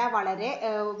ഡാറ്റ വളരെ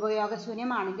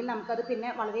ഉപയോഗശൂന്യമാണെങ്കിൽ നമുക്കത്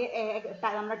പിന്നെ വളരെ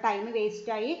നമ്മുടെ ടൈം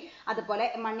വേസ്റ്റായി, അതുപോലെ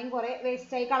മണിയും കുറേ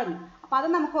വേസ്റ്റായി കളഞ്ഞു. അപ്പോൾ അത്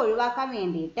നമുക്ക് ഒഴിവാക്കാൻ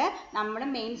വേണ്ടിയിട്ട് നമ്മൾ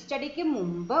മെയിൻ സ്റ്റഡിക്ക്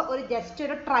മുമ്പ് ജസ്റ്റ്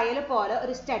ഒരു ട്രയൽ പോലെ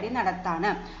ഒരു സ്റ്റഡി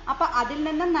നടത്താണ്. അപ്പോൾ അതിൽ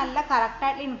നിന്ന് നല്ല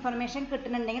കറക്റ്റായിട്ടുള്ള ഇൻഫർമേഷൻ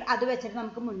കിട്ടുന്നുണ്ടെങ്കിൽ അത് വെച്ചിട്ട്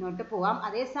നമുക്ക് മുന്നോട്ട് പോകാം.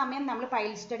 അതേസമയം നമ്മൾ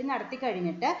പൈലറ്റ് സ്റ്റഡി നടത്തി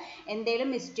കഴിഞ്ഞിട്ട് എന്തെങ്കിലും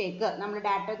മിസ്റ്റേക്ക് നമ്മൾ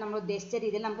ഡാറ്റ നമ്മൾ ഉദ്ദേശിച്ച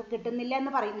രീതിയിൽ നമുക്ക് കിട്ടുന്നില്ല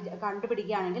എന്ന്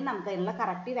കണ്ടുപിടിക്കുകയാണെങ്കിൽ നമുക്ക് അതിനുള്ള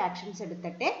കറക്റ്റീവ് ആക്ഷൻസ്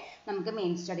എടുത്തിട്ട് നമുക്ക്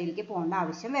മെയിൻ സ്റ്റഡിയിലേക്ക് പോകേണ്ട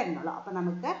ആവശ്യം വരുന്നുള്ളൂ. അപ്പോൾ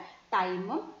നമുക്ക്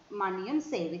ടൈമും മണിയും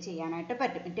സേവ് ചെയ്യാനായിട്ട്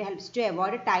പറ്റും. It helps to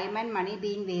avoid time and money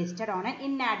being wasted on A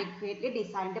ഇൻആഡിക്വേറ്റ്ലി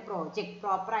designed project.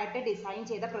 പ്രോപ്പറായിട്ട് ഡിസൈൻ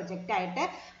ചെയ്ത പ്രൊജക്റ്റ് ആയിട്ട്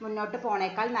മുന്നോട്ട്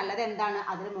പോണേക്കാൾ നല്ലത് എന്താണ്,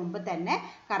 അതിന് മുമ്പ് തന്നെ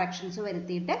കറക്ഷൻസ്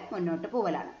വരുത്തിയിട്ട് മുന്നോട്ട്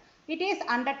പോകലാണ്. It is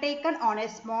undertaken on a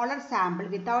smaller sample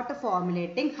without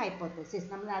formulating hypothesis.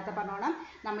 നമ്മൾ നേരത്തെ പറഞ്ഞോണം,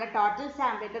 നമ്മൾ ടോട്ടൽ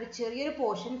സാമ്പിളിൻ്റെ ഒരു ചെറിയൊരു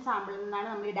പോർഷൻ സാമ്പിളിൽ നിന്നാണ്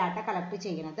നമ്മൾ ഈ ഡാറ്റ കളക്ട്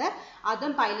ചെയ്യുന്നത്.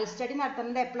 അതും പൈലറ്റ് സ്റ്റഡി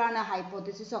നടത്തുന്നത് എപ്പോഴാണ്,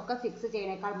 ഹൈപ്പോത്തിസിസ് ഒക്കെ ഫിക്സ്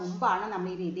ചെയ്യുന്നതിനേക്കാൾ മുമ്പാണ് നമ്മൾ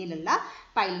ഈ രീതിയിലുള്ള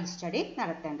പൈലറ്റ് സ്റ്റഡി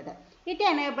നടത്തേണ്ടത്. It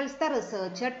enables the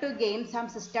researcher to gain some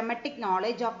systematic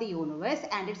knowledge of the universe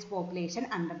and its population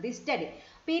under the study.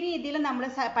 അപ്പോൾ ഈ രീതിയിൽ നമ്മൾ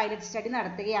പൈലറ്റ് സ്റ്റഡി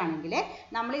നടത്തുകയാണെങ്കിൽ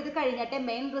നമ്മൾ ഇത് കഴിഞ്ഞിട്ട്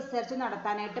മെയിൻ റിസർച്ച്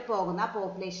നടത്താനായിട്ട് പോകുന്ന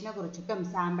പോപ്പുലേഷനെ കുറിച്ചിട്ടും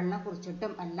സാമ്പിളിനെ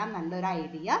കുറിച്ചിട്ടും എല്ലാം നല്ലൊരു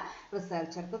ഐഡിയ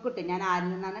റിസർച്ചർക്ക് കിട്ടും. ഞാൻ ആരിൽ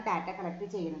നിന്നാണ് ഡാറ്റ കളക്ട്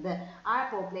ചെയ്യുന്നത്, ആ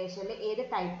പോപ്പുലേഷനിൽ ഏത്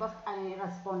ടൈപ്പ് ഓഫ്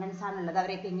റെസ്പോണ്ടൻസ് ആണുള്ളത്,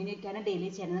 അവരൊക്കെ എങ്ങനെയൊക്കെയാണ്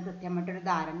ഡെയിലി ചെയ്യുന്നത് കൃത്യമായിട്ടൊരു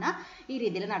ധാരണ ഈ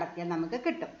രീതിയിൽ നടത്തിയാൽ നമുക്ക്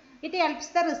കിട്ടും. It helps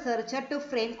the researcher to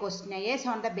frame questionnaires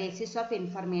on the basis of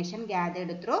information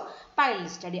gathered through pilot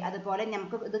study. അതുപോലെ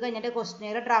നമുക്ക് ഇത് കഴിഞ്ഞിട്ട്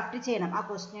ക്വസ്റ്റ്യനെയർ ഡ്രാഫ്റ്റ് ചെയ്യണം. ആ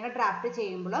ക്വസ്റ്റ്യനെയർ ഡ്രാഫ്റ്റ്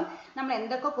ചെയ്യുമ്പോഴും നമ്മൾ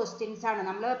എന്തൊക്കെ ക്വസ്റ്റ്യൻസ് ആണ്,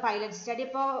 നമ്മൾ പൈലറ്റ് സ്റ്റഡി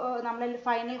ഇപ്പോൾ നമ്മൾ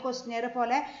ഫൈനൽ ക്വസ്റ്റ്യനെയർ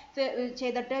പോലെ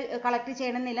ചെയ്തിട്ട് കളക്ട്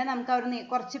ചെയ്യണമെന്നില്ല, നമുക്ക് അവർ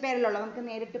കുറച്ച് പേരിലുള്ളൂ, നമുക്ക്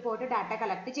നേരിട്ട് പോയിട്ട് ഡാറ്റ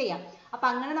കളക്ട് ചെയ്യാം. അപ്പോൾ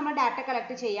അങ്ങനെ നമ്മൾ ഡാറ്റ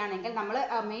കളക്ട് ചെയ്യുകയാണെങ്കിൽ നമ്മൾ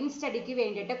മെയിൻ സ്റ്റഡിക്ക്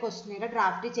വേണ്ടിയിട്ട് ക്വസ്റ്റ്യനെയർ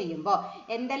ഡ്രാഫ്റ്റ് ചെയ്യുമ്പോൾ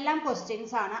എന്തെല്ലാം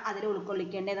ക്വസ്റ്റ്യൻസ് ആണ് അതിൽ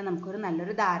ഉൾക്കൊള്ളിക്കേണ്ടതെന്ന് നമുക്കൊരു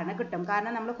നല്ലൊരു ധാരണ കിട്ടും.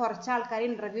 കാരണം നമ്മൾ കുറച്ച് ആൾക്കാർ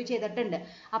ഇന്റർവ്യൂ ചെയ്തിട്ടുണ്ട്,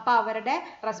 അപ്പോൾ അവരുടെ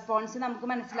റെസ്പോൺസ് നമുക്ക്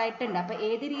മനസ്സിലായിട്ടുണ്ട്. അപ്പോൾ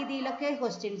ഏത് രീതിയിലൊക്കെ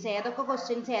ക്വസ്റ്റ്യൻസ്,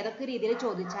 ഏതൊക്കെ രീതിയിൽ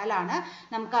ചോദിച്ചാലാണ്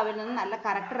നമുക്ക് അവരിൽ നിന്ന് നല്ല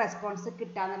കറക്റ്റ് റെസ്പോൺസ്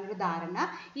കിട്ടാന്നുള്ളൊരു ധാരണ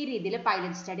ഈ രീതിയിൽ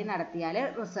പൈലറ്റ് സ്റ്റഡി നടത്തിയാൽ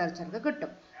റിസർച്ചർക്ക്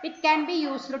കിട്ടും. It can be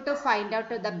used to find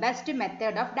out the best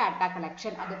method of data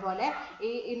collection. അതുപോലെ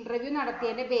ഈ ഇന്റർവ്യൂ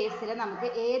നടത്തിയതിന്റെ ബേസിൽ നമുക്ക്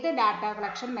ഏത് ഡാറ്റ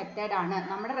കളക്ഷൻ മെത്തേഡ് ആണ്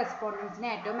നമ്മുടെ റെസ്പോണ്ടൻസിന്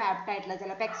ഏറ്റവും ആപ്റ്റ് ആയിട്ടുള്ളത്.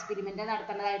 ചിലപ്പോൾ എക്സ്പെരിമെന്റ്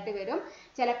നടത്തേണ്ടതായിട്ട് വരും,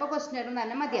 ചിലപ്പോൾ ക്വസ്റ്റ്യനും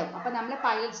തന്നെ മതിയാവും. അപ്പോൾ നമ്മൾ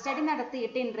പൈലറ്റ് സ്റ്റഡി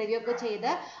നടത്തിയിട്ട് ഇന്റർവ്യൂ ഒക്കെ ചെയ്ത്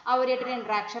അവരായിട്ടൊരു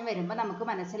ഇന്ററാക്ഷൻ വരുമ്പോൾ നമുക്ക്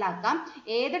മനസ്സിലാക്കാം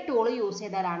ഏത് ടൂൾ യൂസ്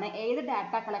ചെയ്താലാണ്, ഏത്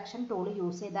ഡാറ്റ കളക്ഷൻ ടൂൾ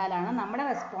യൂസ് ചെയ്താലാണ് നമ്മുടെ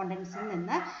റെസ്പോണ്ടൻസിൽ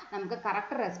നിന്ന് നമുക്ക്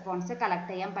കറക്റ്റ് റെസ്പോൺസ് കളക്ട്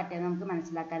ചെയ്യാൻ പറ്റുന്നത് നമുക്ക്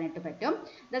മനസ്സിലാക്കാനായിട്ട് പറ്റും.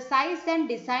 The size and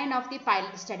design of the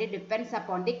pilot study depends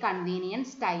upon the convenience,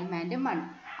 time and money.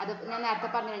 അത് ഞാൻ നേരത്തെ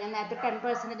പറഞ്ഞു, ഞാൻ നേരത്തെ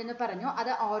 10% എന്ന് പറഞ്ഞു, അത്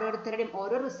ഓരോരുത്തരുടെയും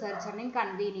ഓരോ റിസർച്ചറിൻ്റെയും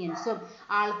കൺവീനിയൻസും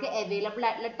ആൾക്ക് അവൈലബിൾ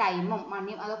ആയിട്ടുള്ള ടൈമും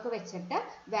മണിയും അതൊക്കെ വെച്ചിട്ട്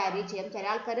വാരി ചെയ്യും. ചില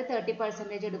ആൾക്കാർ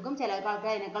 30% എടുക്കും, ചില ആൾക്കാർ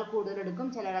അതിനേക്കാൾ കൂടുതൽ എടുക്കും,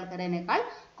 ചില ആൾക്കാർ അതിനേക്കാൾ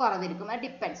കുറവിരിക്കും. അത്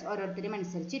ഡിപ്പെൻസ്, ഓരോരുത്തരും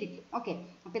അനുസരിച്ചിരിക്കും. ഓക്കെ,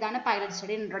 അപ്പോൾ ഇതാണ് പൈലറ്റ്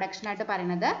സ്റ്റഡി ഇൻട്രൊഡക്ഷൻ ആയിട്ട്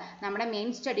പറയുന്നത്. നമ്മുടെ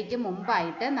മെയിൻ സ്റ്റഡിക്ക്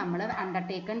മുമ്പായിട്ട് നമ്മൾ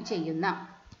അണ്ടർടേക്കൺ ചെയ്യുന്ന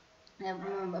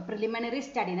പ്രിലിമിനറി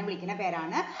സ്റ്റഡീനെ വിളിക്കുന്ന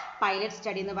പേരാണ് പൈലറ്റ്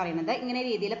സ്റ്റഡി എന്ന് പറയുന്നത്. ഇങ്ങനെ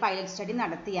രീതിയിൽ പൈലറ്റ് സ്റ്റഡി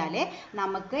നടത്തിയാൽ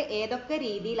നമുക്ക് ഏതൊക്കെ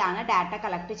രീതിയിലാണ് ഡാറ്റ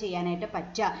കളക്ട് ചെയ്യാനായിട്ട്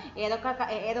പറ്റുക,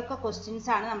 ഏതൊക്കെ ക്വസ്റ്റ്യൻസ്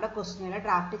ആണ് നമ്മുടെ ക്വസ്റ്റ്യനുകൾ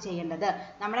ഡ്രാഫ്റ്റ് ചെയ്യേണ്ടത്,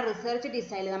 നമ്മുടെ റിസർച്ച്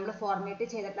ഡിസൈനിൽ നമ്മൾ ഫോർമേറ്റ്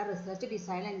ചെയ്തിട്ടുള്ള റിസർച്ച്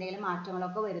ഡിസൈനിൽ എന്തെങ്കിലും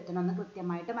മാറ്റങ്ങളൊക്കെ വരുത്തണമെന്ന്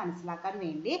കൃത്യമായിട്ട് മനസ്സിലാക്കാൻ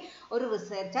വേണ്ടി ഒരു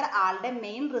റിസർച്ചർ ആളുടെ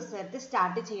മെയിൻ റിസർച്ച്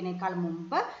സ്റ്റാർട്ട് ചെയ്യുന്നതിനേക്കാൾ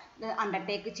മുമ്പ്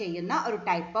അണ്ടർടേക്ക് ചെയ്യുന്ന ഒരു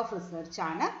ടൈപ്പ് ഓഫ് റിസർച്ച്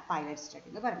ആണ് പൈലറ്റ് സ്റ്റഡി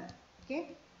എന്ന് പറയുന്നത്. ഓക്കെ,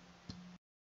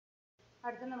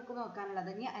 അടുത്ത നമുക്ക് നോക്കാനുള്ളത്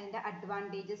ഇനി അതിൻ്റെ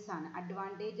അഡ്വാൻറ്റേജസ് ആണ്.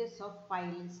 അഡ്വാൻറ്റേജസ് ഓഫ്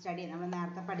പൈലറ്റ് സ്റ്റഡി നമ്മൾ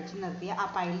നേരത്തെ പഠിച്ചു നിർത്തിയ ആ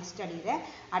പൈലറ്റ് സ്റ്റഡിയുടെ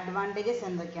അഡ്വാൻറ്റേജസ്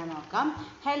എന്തൊക്കെയാണെന്ന് നോക്കാം.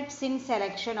 Helps in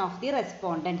selection of the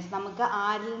respondents. നമുക്ക്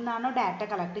ആരിൽ നിന്നാണോ ഡാറ്റ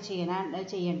കളക്ട്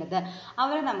ചെയ്യേണ്ടത്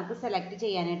അവരെ നമുക്ക് സെലക്ട്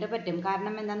ചെയ്യാനായിട്ട് പറ്റും.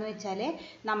 കാരണം എന്താണെന്ന് വെച്ചാൽ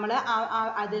നമ്മൾ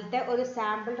അതിലത്തെ ഒരു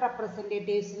സാമ്പിൾ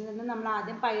റെപ്രസെൻറ്റേറ്റീവ്സിൽ നിന്ന് നമ്മൾ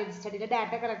ആദ്യം പൈലറ്റ് സ്റ്റഡിയുടെ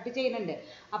ഡാറ്റ കളക്ട് ചെയ്യുന്നുണ്ട്.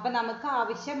 അപ്പം നമുക്ക്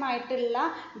ആവശ്യമായിട്ടുള്ള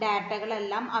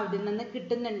ഡാറ്റകളെല്ലാം അവിടെ നിന്ന്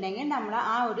കിട്ടുന്നുണ്ടെങ്കിൽ നമ്മൾ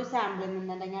ആ ഒരു സാമ്പിളിൽ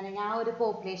നിന്നുണ്ടെങ്കിൽ അല്ലെങ്കിൽ ആ ഒരു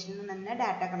പോപ്പുലേഷനിൽ നിന്ന്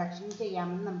ഡാറ്റ കളക്ഷൻ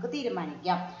ചെയ്യാമെന്ന് നമുക്ക്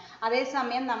തീരുമാനിക്കാം.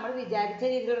 അതേസമയം നമ്മൾ വിചാരിച്ച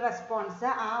രീതിയിലുള്ള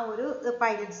റെസ്പോൺസ് ആ ഒരു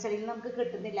പൈലറ്റ് സ്റ്റഡിയിൽ നമുക്ക്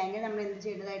കിട്ടുന്നില്ലെങ്കിൽ നമ്മൾ എന്ത്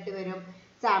ചെയ്യേണ്ടതായിട്ട് വരും,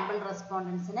 സാമ്പിൾ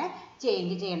റെസ്പോണ്ടൻസിനെ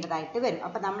ചേഞ്ച് ചെയ്യേണ്ടതായിട്ട് വരും.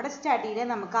 അപ്പോൾ നമ്മുടെ സ്റ്റഡിയിൽ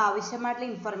നമുക്ക് ആവശ്യമായിട്ടുള്ള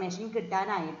ഇൻഫർമേഷൻ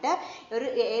കിട്ടാനായിട്ട്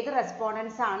ഏത്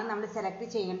റെസ്പോണ്ടൻസ് ആണ് നമ്മൾ സെലക്ട്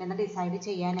ചെയ്യേണ്ടതെന്ന് ഡിസൈഡ്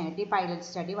ചെയ്യാനായിട്ട് ഈ പൈലറ്റ്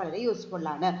സ്റ്റഡി വളരെ യൂസ്ഫുൾ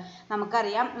ആണ്.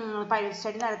 നമുക്കറിയാം പൈലറ്റ്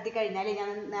സ്റ്റഡി നടത്തി കഴിഞ്ഞാൽ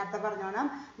ഞാൻ നേരത്തെ പറഞ്ഞോണം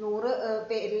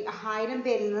 1000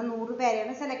 പേരിൽ നിന്ന് 100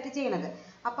 പേരെയാണ് സെലക്ട് ചെയ്യുന്നത്.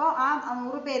 അപ്പോൾ ആ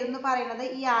 100 പേരെന്ന് പറയുന്നത്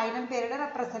ഈ 1000 പേരുടെ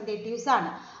റെപ്രസെൻറ്റേറ്റീവ്സ് ആണ്.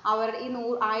 ഈ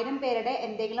 1000 പേരുടെ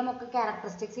എന്തെങ്കിലുമൊക്കെ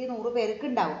ക്യാരക്ടറിസ്റ്റിക്സ് ഈ 100 പേർക്ക്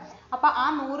ഉണ്ടാവും. അപ്പോൾ ആ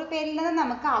 100 പേരിൽ നിന്ന്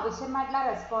നമുക്ക് ആവശ്യമായിട്ടുള്ള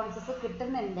റെസ്പോൺസസ്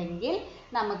കിട്ടുന്നുണ്ടെങ്കിൽ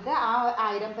നമുക്ക് ആ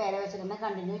 1000 പേരെ വെച്ചിട്ട് തന്നെ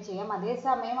കണ്ടിന്യൂ ചെയ്യാം.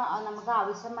 അതേസമയം നമുക്ക്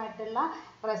ആവശ്യമായിട്ടുള്ള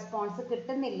റെസ്പോൺസ്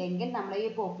കിട്ടുന്നില്ലെങ്കിൽ നമ്മൾ ഈ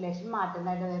പോപ്പുലേഷൻ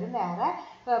മാറ്റുന്നതായിട്ട് വരും, വേറെ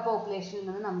പോപ്പുലേഷനിൽ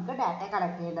നിന്ന് നമുക്ക് ഡാറ്റ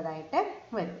കളക്ട് ചെയ്യേണ്ടതായിട്ട്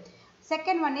വരും.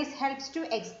 Second one is helps to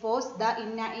expose the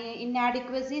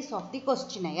inadequacies of the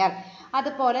questionnaire.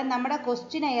 അതുപോലെ നമ്മുടെ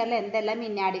ക്വസ്റ്റ്യനെയറിൽ എന്തെല്ലാം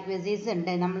ഇന്നാഡിക്വസീസ് ഉണ്ട്.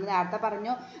 നമ്മൾ നേരത്തെ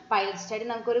പറഞ്ഞു പൈലറ്റ് സ്റ്റഡി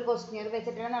നമുക്കൊരു ക്വസ്റ്റ്യനെയർ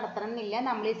വെച്ചിട്ട് നടത്തണം എന്നില്ല.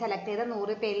 നമ്മൾ ഈ സെലക്ട് ചെയ്ത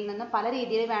 100 പേരിൽ നിന്നും പല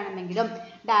രീതിയിൽ വേണമെങ്കിലും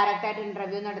ഡയറക്റ്റ് ആയിട്ട്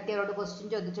ഇന്റർവ്യൂ നടത്തി അവരോട് ക്വസ്റ്റ്യൻ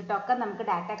ചോദിച്ചിട്ടൊക്കെ നമുക്ക്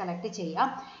ഡാറ്റ കളക്ട് ചെയ്യാം.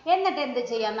 എന്നിട്ട് എന്ത്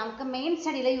ചെയ്യാം, നമുക്ക് മെയിൻ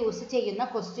സ്റ്റഡിയിൽ യൂസ് ചെയ്യുന്ന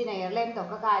ക്വസ്റ്റ്യനെയറിൽ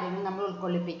എന്തൊക്കെ കാര്യങ്ങൾ നമ്മൾ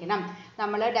ഉൾക്കൊള്ളിപ്പിക്കണം,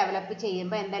 നമ്മൾ ഡെവലപ്പ്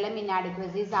ചെയ്യുമ്പോൾ എന്തെല്ലാം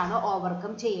ഇന്നാഡിക്വസീസ് ആണ്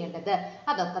ഓവർകം ചെയ്യേണ്ടത്,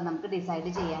 അതൊക്കെ നമുക്ക്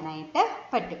ഡിസൈഡ് ചെയ്യാനായിട്ട്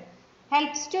പറ്റും.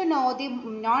 Helps to know the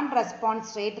non-response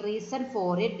rate, reason for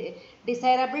it,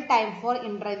 desirable time for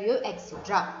interview,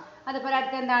 etc. അതുപോലെ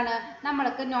അടുത്ത് എന്താണ്,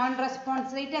 നമ്മൾക്ക് നോൺ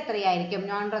റെസ്പോൺസ് റേറ്റ് എത്രയായിരിക്കും.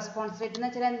 നോൺ റെസ്പോൺസ് റേറ്റ് എന്ന്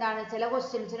വെച്ചാൽ എന്താണ്, ചില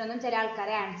ക്വസ്റ്റ്യൻസിനൊന്നും ചില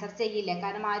ആൾക്കാരെ ആൻസർ ചെയ്യില്ല.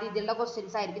 കാരണം ആ രീതിയിലുള്ള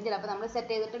ക്വസ്റ്റ്യൻസ് ആയിരിക്കും ചിലപ്പോൾ നമ്മൾ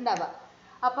സെറ്റ് ചെയ്തിട്ടുണ്ടാവുക.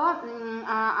 അപ്പോൾ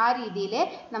ആ രീതിയിൽ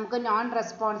നമുക്ക് നോൺ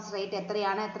റെസ്പോൺസ് റേറ്റ്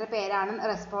എത്രയാണ്, എത്ര പേരാണ്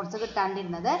റെസ്പോൺസ്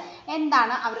കിട്ടാണ്ടിരുന്നത്,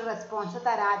 എന്താണ് അവർ റെസ്പോൺസ്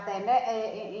തരാത്തതിൻ്റെ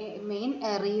മെയിൻ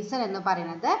റീസൺ എന്ന്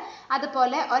പറയുന്നത്.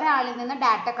 അതുപോലെ ഒരാളിൽ നിന്ന്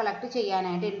ഡാറ്റ കളക്ട്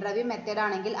ചെയ്യാനായിട്ട് ഇൻ്റർവ്യൂ മെത്തേഡ്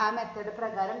ആണെങ്കിൽ ആ മെത്തേഡ്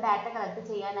പ്രകാരം ഡാറ്റ കളക്ട്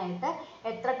ചെയ്യാനായിട്ട്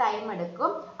എത്ര ടൈം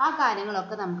എടുക്കും, ആ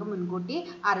കാര്യങ്ങളൊക്കെ നമുക്ക് മുൻകൂട്ടി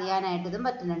അറിയാനായിട്ട് ഇതും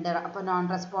പറ്റുന്നുണ്ട്. അപ്പോൾ നോൺ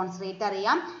റെസ്പോൺസ് റേറ്റ്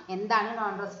അറിയാം, എന്താണ്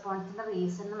നോൺ റെസ്പോൺസിൻ്റെ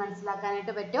റീസൺ എന്ന്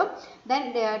മനസ്സിലാക്കാനായിട്ട് പറ്റും. Then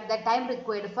the time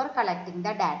required for collecting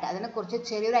data, അതിനെക്കുറിച്ച്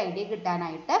ചെറിയൊരു ഐഡിയ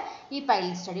കിട്ടാനായിട്ട് ഈ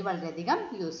പൈലറ്റ് സ്റ്റഡി വളരെയധികം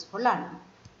യൂസ്ഫുൾ ആണ്.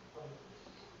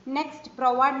 Next,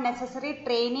 provide necessary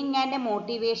training and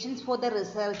motivations for the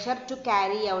researcher to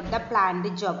carry out the planned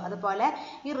job. അതുപോലെ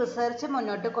ഈ റിസർച്ച്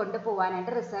മുന്നോട്ട്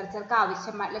കൊണ്ടുപോകാനായിട്ട് റിസർച്ചർക്ക്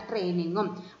ആവശ്യമായിട്ടുള്ള ട്രെയിനിങ്ങും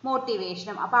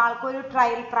മോട്ടിവേഷനും. അപ്പോൾ ആൾക്കൊരു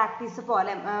ട്രയൽ പ്രാക്ടീസ്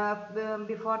പോലെ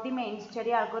ബിഫോർ ദി മെയിൻ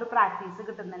സ്റ്റഡി ആൾക്കൊരു പ്രാക്ടീസ്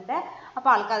കിട്ടുന്നുണ്ട്.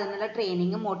 അപ്പോൾ ആൾക്ക് അതിനുള്ള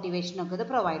ട്രെയിനിങ്ങും മോട്ടിവേഷനും ഒക്കെ ഇത്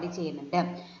പ്രൊവൈഡ് ചെയ്യുന്നുണ്ട്.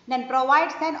 Then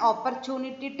provides an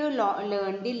opportunity to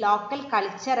learn the local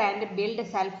culture and build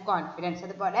self confidence.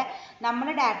 അതുപോലെ നമ്മൾ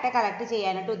ഡാറ്റ കളക്ട്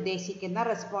ചെയ്യാനായിട്ട് ഉദ്ദേശിക്കുന്ന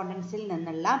റെസ്പോണ്ടൻസിൽ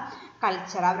നിന്നുള്ള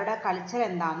കൾച്ചർ, അവരുടെ കൾച്ചർ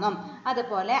എന്താണെന്നും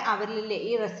അതുപോലെ അവരിൽ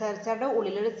ഈ റിസർച്ചറുടെ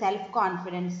ഉള്ളിലൊരു സെൽഫ്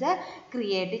കോൺഫിഡൻസ്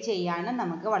ക്രിയേറ്റ് ചെയ്യാനും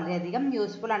നമുക്ക് വളരെയധികം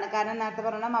യൂസ്ഫുൾ ആണ്. കാരണം നേരത്തെ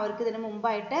പറഞ്ഞാൽ അവർക്ക് ഇതിന്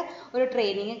മുമ്പായിട്ട് ഒരു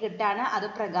ട്രെയിനിങ് കിട്ടാണ്, അത്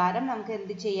പ്രകാരം നമുക്ക്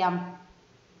എന്ത് ചെയ്യാം,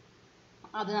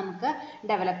 അത് നമുക്ക്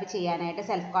ഡെവലപ്പ് ചെയ്യാനായിട്ട്,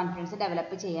 സെൽഫ് കോൺഫിഡൻസ്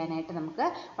ഡെവലപ്പ് ചെയ്യാനായിട്ട് നമുക്ക്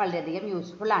വളരെയധികം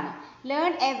യൂസ്ഫുൾ ആണ്.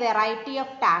 Learn A variety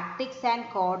of tactics and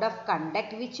code of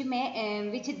conduct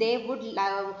which they would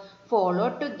follow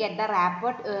to get the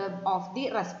rapport of the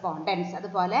respondents.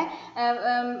 അതുപോലെ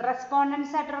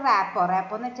റെസ്പോണ്ടൻസ് ആയിട്ട് റാപ്പോ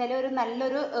എന്ന് വെച്ചാൽ ഒരു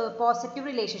നല്ലൊരു പോസിറ്റീവ്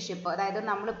റിലേഷൻഷിപ്പ്. അതായത്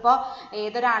നമ്മളിപ്പോൾ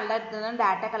ഏതൊരാളുടെ അടുത്ത് നിന്നും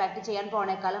ഡാറ്റ കളക്ട് ചെയ്യാൻ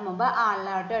പോണേക്കാളും മുമ്പ് ആ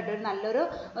ആളുമായിട്ട് ഒരു നല്ലൊരു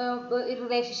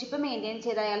റിലേഷൻഷിപ്പ് മെയിൻറ്റെയിൻ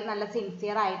ചെയ്ത് അയാൾ നല്ല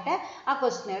സിൻസിയർ ആയിട്ട് ആ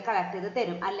ക്വസ്റ്റ്യനെയർ കളക്ട് ചെയ്ത്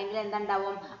തരും. അല്ലെങ്കിൽ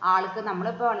എന്തുണ്ടാവും, ആൾക്ക്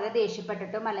നമ്മളിപ്പോൾ വളരെ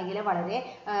ദേഷ്യപ്പെട്ടിട്ടും അല്ലെങ്കിൽ വളരെ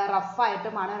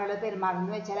റഫായിട്ടുമാണ് ഒരാൾ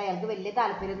പെരുമാറുന്നത് വെച്ചാൽ അയാൾക്ക് വലിയ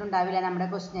താല്പര്യമൊന്നും ഉണ്ടാവില്ല നമ്മുടെ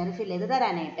ക്വസ്റ്റ്യനെയർ ഫിൽ ചെയ്ത്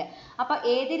തരാനായിട്ട്. അപ്പോൾ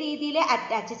ഏത് രീതിയിൽ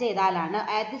അറ്റാച്ച് ചെയ്താലാണ്,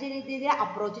 ഏത് രീതിയിൽ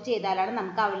അപ്രോച്ച് ചെയ്താലാണ്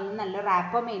നമുക്ക് അവരിൽ നിന്ന് നല്ല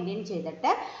റാപ്പോ മെയിൻറ്റെയിൻ ചെയ്തിട്ട്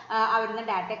അവരിൽ നിന്ന്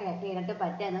ഡാറ്റ കളക്ട് ചെയ്യാനായിട്ട്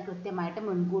പറ്റുക എന്ന് കൃത്യമായിട്ട്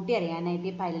മുൻകൂട്ടി അറിയാനായിട്ട്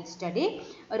ഈ പൈലറ്റ് സ്റ്റഡി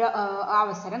ഒരു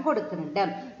അവസരം കൊടുക്കുന്നുണ്ട്.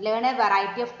 Learn A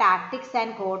variety of tactics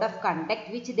and code of conduct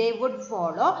which they would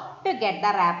follow to get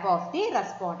the rap of the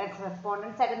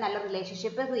respondents ആയിട്ട് നല്ല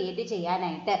റിലേഷൻഷിപ്പ് ക്രിയേറ്റ്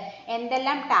ചെയ്യാനായിട്ട്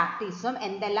എന്തെല്ലാം ടാക്ടിക്സും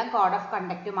എന്തെല്ലാം കോഡ് ഓഫ്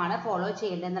കണ്ടക്റ്റുമാണ് ഫോളോ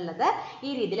ചെയ്യേണ്ടത് എന്നുള്ളത്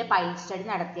ഈ രീതിയിൽ പൈലറ്റ് സ്റ്റഡി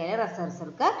നടത്തിയാൽ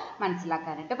റിസർച്ചർക്ക്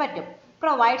മനസ്സിലാക്കാനായിട്ട് പറ്റും.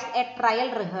 provides a trial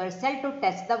rehearsal to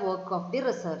test the work of the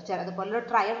researcher. അതുപോലെ ഒരു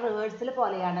ട്രയൽ റിഹേഴ്സൽ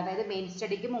പോലെയാണ്, അതായത് മെയിൻ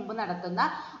സ്റ്റഡിക്ക് മുമ്പ് നടത്തുന്ന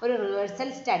ഒരു റിഹേഴ്സൽ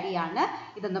സ്റ്റഡിയാണ്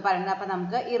ഇതെന്ന് പറയുന്നത്. അപ്പോൾ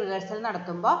നമുക്ക് ഈ റിഹേഴ്സൽ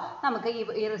നടത്തുമ്പോൾ നമുക്ക്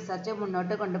ഈ റിസർച്ച്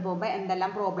മുന്നോട്ട് കൊണ്ടുപോകുമ്പോൾ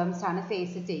എന്തെല്ലാം പ്രോബ്ലംസ് ആണ്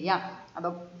ഫേസ് ചെയ്യുക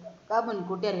അതൊക്കെ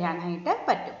മുൻകൂട്ടി അറിയാനായിട്ട്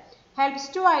പറ്റും. helps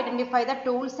to identify the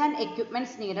tools and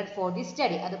equipments needed for the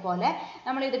study. അതുപോലെ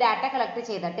നമ്മൾ ഇത് ഡാറ്റ കളക്ട്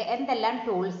ചെയ്തിട്ട് എന്തെല്ലാം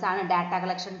ടൂൾസ് ആണ്, ഡാറ്റ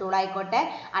കളക്ഷൻ ടൂൾ ആയിക്കോട്ടെ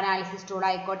അനാലിസിസ് ടൂൾ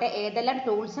ആയിക്കോട്ടെ, ഏതെല്ലാം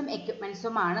ടൂൾസും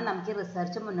എക്യുപ്മെൻസും ആണ് നമുക്ക്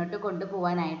റിസർച്ച് മുന്നോട്ട്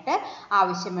കൊണ്ടുപോകാനായിട്ട്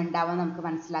ആവശ്യമുണ്ടാവുക നമുക്ക്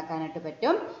മനസ്സിലാക്കാനായിട്ട്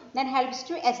പറ്റും. then helps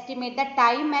to estimate the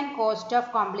time and cost of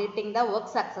completing the work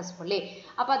successfully.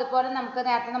 അപ്പോൾ അതുപോലെ നമുക്ക്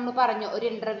നേരത്തെ നമ്മൾ പറഞ്ഞു ഒരു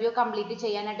ഇന്റർവ്യൂ കംപ്ലീറ്റ്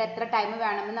ചെയ്യാനായിട്ട് എത്ര ടൈം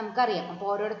വേണമെന്ന് നമുക്കറിയാം. അപ്പോൾ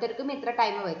ഓരോരുത്തർക്കും ഇത്ര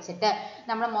ടൈം വെച്ചിട്ട്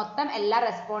നമ്മൾ മൊത്തം എല്ലാ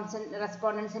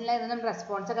റെസ്പോണ്ടൻസിൽ നിന്നും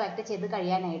റെസ്പോൺസ് കളക്ട് ചെയ്ത്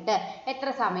കഴിയാനായിട്ട് എത്ര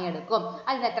സമയം എടുക്കും,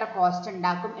 അതിന് എത്ര കോസ്റ്റ്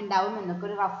ഉണ്ടാവും എന്നൊക്കെ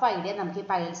ഒരു റഫ് ഐഡിയ നമുക്ക് ഈ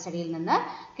പൈലറ്റ് സ്റ്റഡിയിൽ നിന്ന്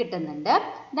കിട്ടുന്നുണ്ട്.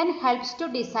 then helps to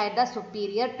decide the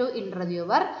superior to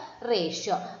interviewer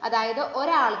ratio. അതായത്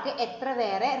ഒരാൾക്ക് എത്ര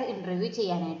പേരെ ഇന്റർവ്യൂ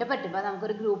ചെയ്യാനായിട്ട് പറ്റും. അപ്പോൾ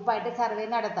നമുക്കൊരു ഗ്രൂപ്പായിട്ട് സർവേ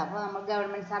നടത്താം. അപ്പോൾ നമ്മൾ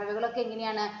ഗവൺമെന്റ് സർവേകളൊക്കെ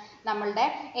എങ്ങനെയാണ്, നമ്മളുടെ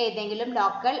ഏതെങ്കിലും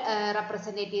ലോക്കൽ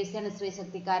റെപ്രസെൻറ്റേറ്റീവ്സ്,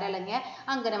 സ്ത്രീശക്തിക്കാർ അല്ലെങ്കിൽ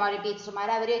അംഗനവാടി ടീച്ചർമാർ,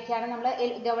 അവരെയൊക്കെയാണ് നമ്മൾ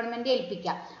ഗവൺമെന്റ്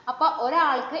ഏൽപ്പിക്കുക. അപ്പോൾ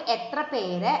ഒരാൾക്ക് എത്ര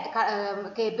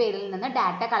പേരിൽ നിന്ന്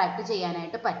ഡാറ്റ കളക്ട്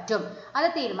ചെയ്യാനായിട്ട് പറ്റും അത്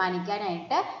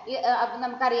തീരുമാനിക്കാനായിട്ട്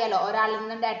നമുക്കറിയാലോ, ഒരാളിൽ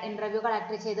നിന്ന് ഇന്റർവ്യൂ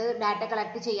കളക്ട് ചെയ്ത് ഡാറ്റ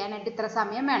കളക്ട് ചെയ്യാനായിട്ട് ഇത്ര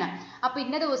സമയം വേണം. അപ്പോൾ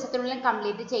ഇന്ന ദിവസത്തിനുള്ളിൽ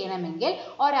കംപ്ലീറ്റ് ചെയ്യണം ചെയ്യണമെങ്കിൽ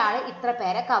ഒരാൾ ഇത്ര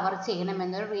പേരെ കവർ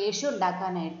ചെയ്യണമെന്നൊരു റേഷ്യോ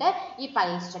ഉണ്ടാക്കാനായിട്ട് ഈ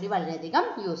പൈലറ്റ് സ്റ്റഡി വളരെയധികം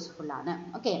യൂസ്ഫുൾ ആണ്.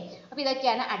 ഓക്കെ, അപ്പോൾ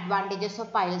ഇതൊക്കെയാണ് അഡ്വാൻറ്റേജസ്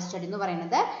ഓഫ് പൈലറ്റ് സ്റ്റഡി എന്ന്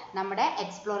പറയുന്നത്. നമ്മുടെ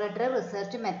എക്സ്പ്ലോറേറ്ററി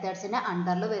റിസർച്ച് മെത്തേഡ്സിൻ്റെ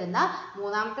അണ്ടറിൽ വരുന്ന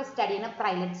മൂന്നാമത്തെ സ്റ്റഡിയാണ്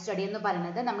പൈലറ്റ് സ്റ്റഡി എന്ന്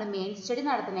പറയുന്നത്. നമ്മൾ മെയിൻ സ്റ്റഡി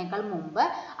നടത്തുന്നതിനേക്കാൾ മുമ്പ്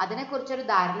അതിനെക്കുറിച്ചൊരു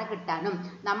ധാരണ കിട്ടാനും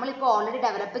നമ്മളിപ്പോൾ ഓൾറെഡി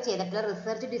ഡെവലപ്പ് ചെയ്തിട്ടുള്ള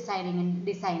റിസർച്ച്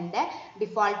ഡിസൈനിൻ്റെ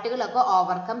ഡിഫോൾട്ടുകളൊക്കെ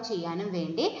ഓവർകം ചെയ്യാനും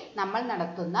വേണ്ടി നമ്മൾ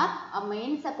നടത്തുന്ന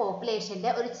മെയിൻ പോപ്പുലേഷൻ്റെ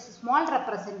ഒരു സ്മോൾ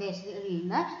റെപ്രസെൻറ്റേഷനിൽ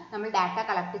നിന്ന് നമ്മൾ ഡാറ്റ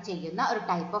കളക്ട് ചെയ്യുന്ന ഒരു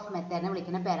ടൈപ്പ് ഓഫ് മെത്തേഡിനെ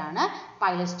വിളിക്കുന്ന പേരാണ്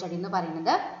പൈലറ്റ് സ്റ്റഡി എന്ന്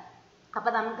പറയുന്നത്.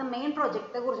 അപ്പോൾ നമുക്ക് മെയിൻ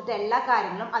പ്രൊജക്റ്റിനെ കുറിച്ചിട്ട് എല്ലാ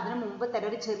കാര്യങ്ങളും അതിന് മുമ്പ് തന്നെ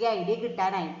ഒരു ചെറിയ ഐഡിയ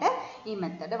കിട്ടാനായിട്ട് ഈ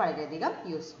മെത്തേഡ് വളരെയധികം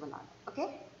യൂസ്ഫുൾ ആണ്. ഓക്കെ,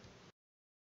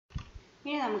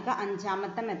 ഇനി നമുക്ക്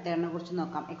അഞ്ചാമത്തെ മെത്തേഡിനെ കുറിച്ച്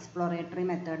നോക്കാം. എക്സ്പ്ലോറേറ്ററി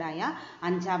മെത്തേഡായ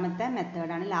അഞ്ചാമത്തെ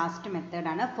മെത്തേഡാണ്, ലാസ്റ്റ്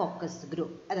മെത്തേഡാണ് ഫോക്കസ്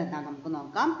ഗ്രൂപ്പ്. അതെന്താ നമുക്ക്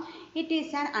നോക്കാം. It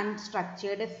is an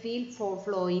unstructured field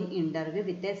flowing interview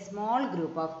with a small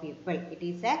group of people. It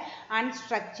is A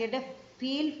unstructured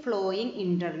field flowing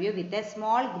interview with a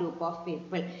small group of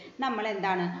people. നമ്മൾ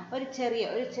എന്താണ് ഒരു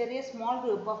ചെറിയ സ്മോൾ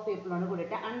ഗ്രൂപ്പ് ഓഫ് പീപ്പിളോട്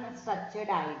കൂടിയിട്ട്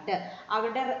unstructured ആയിട്ട്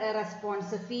അവരുടെ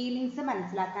റെസ്പോൺസ് ഫീലിങ്സ്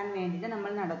മനസ്സിലാക്കാൻ വേണ്ടിയിട്ട്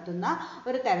നമ്മൾ നടത്തുന്ന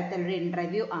ഒരു തരത്തിലുള്ള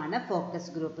ഇൻ്റർവ്യൂ ആണ്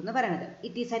ഫോക്കസ് ഗ്രൂപ്പ് എന്ന് പറയുന്നത്.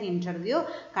 It is an interview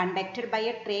conducted by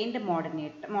A trained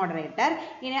moderator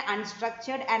in A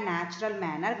unstructured and natural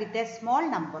manor with a small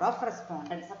number of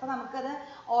respondents. അപ്പോൾ നമുക്കത്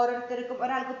ഓരോരുത്തർക്കും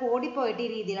ഒരാൾക്ക് ഓടിപ്പോയിട്ട് ഈ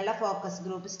രീതിയിലുള്ള ഫോക്കസ്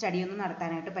ഗ്രൂപ്പ് സ്റ്റഡി ഒന്നും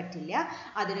നടത്താനായിട്ട് പറ്റില്ല.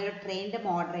 അതിനൊരു ട്രെയിൻഡ്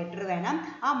മോഡറേറ്റർ വേണം.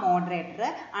 ആ മോഡറേറ്റർ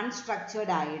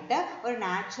അൺസ്ട്രക്ചേർഡ് ആയിട്ട് ഒരു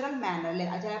നാച്ചുറൽ മാനറിൽ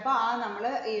ചിലപ്പോൾ നമ്മൾ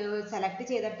സെലക്ട്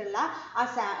ചെയ്തിട്ടുള്ള ആ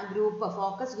ഗ്രൂപ്പ്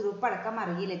ഫോക്കസ് ഗ്രൂപ്പ് അടക്കം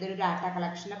അറിയില്ല ഇതൊരു ഡാറ്റ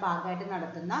കളക്ഷൻ്റെ ഭാഗമായിട്ട്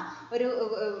നടത്തുന്ന ഒരു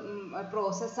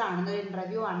പ്രോസസ്സ് ആണെന്ന്, ഒരു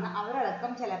ഇൻ്റർവ്യൂ ആണെന്ന്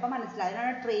അവരടക്കം ചിലപ്പോൾ മനസ്സിലാവും.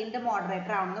 അതിനാണ് ട്രെയിൻഡ്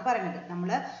മോഡറേറ്റർ ആണെന്ന് പറയുന്നത്. നമ്മൾ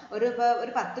ഒരു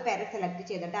 10 പേരെ സെലക്ട്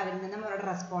ചെയ്തിട്ട് അവരിൽ നിന്നും അവരുടെ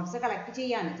റെസ്പോൺസ് കളക്ട്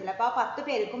ചെയ്യാണ്. ചിലപ്പോൾ ആ 10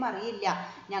 പേർക്കും അറിയില്ല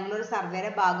ഞങ്ങളൊരു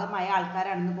സർവേയുടെ ഭാഗമായ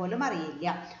ആൾക്കാരാണെന്ന് പോലും അറിയില്ല.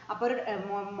 അപ്പോൾ ഒരു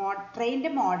ട്രെയിൻഡ്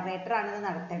മോഡറേറ്റർ ആണ് ഇത്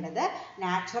നടത്തേണ്ടത്.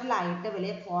 നാച്ചുറൽ ആയിട്ട്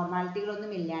വലിയ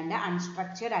ഫോർമാലിറ്റികളൊന്നും ഇല്ലാണ്ട്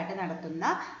അൺസ്ട്രക്ചേർഡ് ആയിട്ട് നടത്തേണ്ട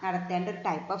ഒരു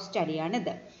type of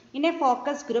സ്റ്റഡിയാണിത്. In A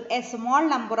focus group A small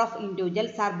number of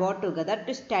individuals are boat together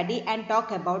to study and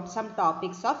talk about some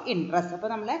topics of interest.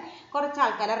 അപ്പോൾ നമ്മൾ കുറച്ച്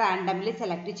ആൾക്കാരെ റാൻഡംലി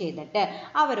സെലക്ട് ചെയ്തിട്ട്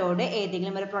അവരോട്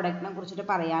ഏതെങ്കിലും ഒരു പ്രൊഡക്റ്റിനെ കുറിച്ചിട്ട്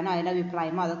പറയാനോ അതിൻ്റെ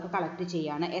അഭിപ്രായമോ അതൊക്കെ കളക്ട്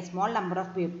ചെയ്യാണ്. A small number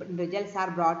of individuals are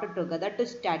brought together to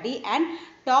study and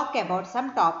talk about some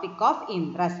topic of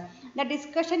interest. The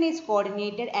discussion is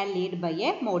coordinated and led by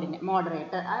a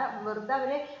moderator. വെറുതെ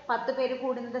അവർ 10 പേര്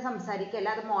കൂടുന്നത് സംസാരിക്കല്ല,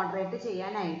 അത് മോഡറേറ്റ്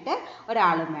ചെയ്യാനായിട്ട്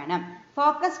ഒരാളും വേണം.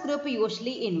 Focus group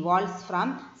usually involves from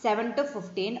 7 to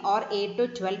 15 or 8 to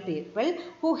 12 people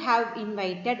who have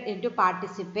invited to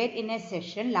participate in a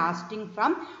session lasting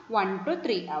from 1 to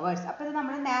 3 hours. അപ്പോൾ ഇത്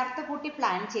നമ്മൾ നേരത്തെ കൂട്ടി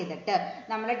പ്ലാൻ ചെയ്തിട്ട്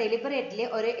നമ്മൾ ഡെലിബറേറ്റ്ലി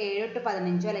ഒരു 7 to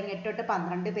 15 അല്ലെങ്കിൽ 8 to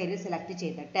 12 പേര് സെലക്ട്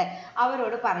ചെയ്തിട്ട്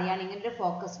അവരോട് പറയുകയാണ് ഇങ്ങനെ ഒരു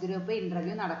ഫോക്കസ് ഗ്രൂപ്പ്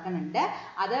ഇൻ്റർവ്യൂ നടക്കുന്നുണ്ട്,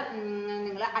 അത്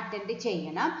നിങ്ങൾ അറ്റൻഡ്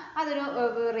ചെയ്യണം. അതൊരു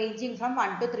റേഞ്ചിങ് ഫ്രം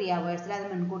 1 to 3 hours അത്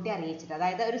മുൻകൂട്ടി അറിയിച്ചിട്ട്,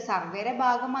 അതായത് ഒരു സർവേയുടെ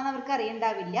ഭാഗമാണെന്ന് അവർക്ക്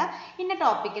അറിയണ്ടാവില്ല. ഇന്ന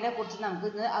ടോപ്പിക്കിനെ കുറിച്ച് നമുക്ക്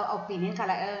ഒപ്പീനിയൻ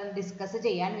ഡിസ്കസ്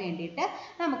ചെയ്യാൻ വേണ്ടിയിട്ട്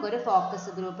നമുക്കൊരു ഫോക്കസ്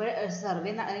ഗ്രൂപ്പ്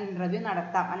ഇൻ്റർവ്യൂ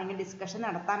നടത്താം അല്ലെങ്കിൽ ഡിസ്കഷൻ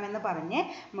നടത്താം എന്ന് പറഞ്ഞ്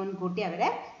മുൻകൂട്ടി അവരെ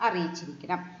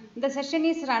അറിയിച്ചിരിക്കണം. The session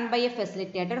is run by a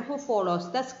facilitator who follows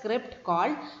the script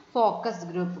called focus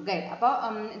group guide. അപ്പോൾ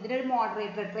ഇതിനൊരു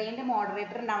മോഡറേറ്റർ, ട്രെയിൻഡ്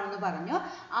മോഡറേറ്റർ ഉണ്ടാവുമെന്ന് പറഞ്ഞു.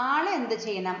 ആൾ എന്ത്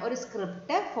ചെയ്യണം, ഒരു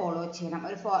സ്ക്രിപ്റ്റ് ഫോളോ ചെയ്യണം.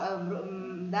 ഒരു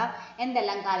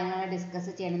എന്തെല്ലാം കാര്യങ്ങൾ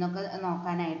ഡിസ്കസ് ചെയ്യണം എന്നൊക്കെ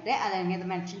നോക്കാനായിട്ട് അല്ലെങ്കിൽ അത്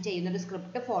മെൻഷൻ ചെയ്യുന്ന ഒരു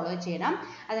സ്ക്രിപ്റ്റ് ഫോളോ ചെയ്യണം.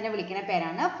 അതിനെ വിളിക്കുന്ന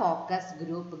പേരാണ് focus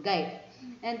group guide.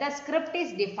 The script is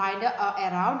defined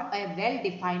around a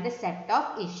well-defined set of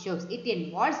issues. It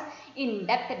involves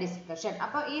in-depth discussion.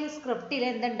 അപ്പോൾ ഈ സ്ക്രിപ്റ്റിൽ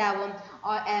എന്തുണ്ടാവും,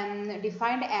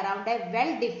 defined around A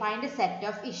well defined set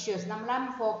of issues. നമ്മൾ ആ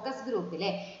ഫോക്കസ് ഗ്രൂപ്പിൽ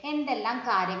എന്തെല്ലാം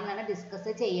കാര്യങ്ങളാണ്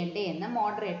ഡിസ്കസ് ചെയ്യേണ്ടത് എന്ന്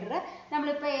മോഡറേറ്റർ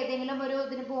നമ്മളിപ്പോൾ ഏതെങ്കിലും ഒരു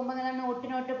ഇതിന് പോകുമ്പോൾ ഇങ്ങനെ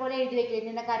നോട്ട് പോലെ എഴുതി വെക്കില്ല,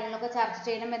 ഇതിൻ്റെ കാര്യങ്ങളൊക്കെ ചർച്ച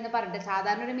ചെയ്യണം എന്ന് പറഞ്ഞിട്ട്.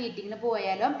 സാധാരണ ഒരു മീറ്റിങ്ങിന്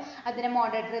പോയാലും അതിന്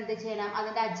മോഡറേറ്റർ എന്ത് ചെയ്യണം,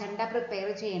 അതിൻ്റെ അജണ്ട പ്രിപ്പയർ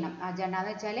ചെയ്യണം. അജണ്ട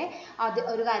എന്ന് വെച്ചാൽ അത്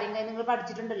ഒരു കാര്യം നിങ്ങൾ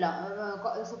പഠിച്ചിട്ടുണ്ടല്ലോ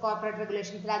കോർപ്പറേറ്റ്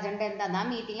റെഗുലേഷൻസിൽ അജണ്ട എന്താണ്, ആ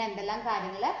മീറ്റിങ്ങിൽ എന്തെല്ലാം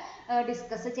കാര്യങ്ങൾ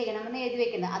ഡിസ്കസ് ചെയ്യണമെന്ന് എഴുതി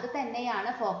വെക്കുന്നത്. അത് തന്നെയാണ്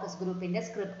ഫോക്കസ് ഗ്രൂപ്പിൻ്റെ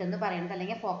സ്ക്രിപ്റ്റ് എന്ന് പറയുന്നത്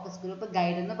അല്ലെങ്കിൽ ഫോക്കസ് ഗ്രൂപ്പ്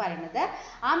ഗൈഡ് എന്ന് പറയുന്നത്.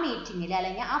 ആ മീറ്റിങ്ങിൽ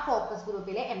അല്ലെങ്കിൽ ആ ഫോക്കസ്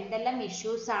ഗ്രൂപ്പിൽ എന്തെല്ലാം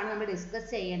ഇഷ്യൂസ് ആണ് നമ്മൾ ഡിസ്കസ്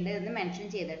ചെയ്യേണ്ടതെന്ന് മെൻഷൻ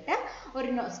ചെയ്തിട്ട്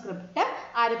ഒരു സ്ക്രിപ്റ്റ്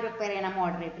ആര് പ്രിപ്പയർ ചെയ്യണം,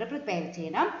 മോഡറേറ്റർ പ്രിപ്പയർ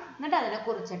ചെയ്യണം. എന്നിട്ട്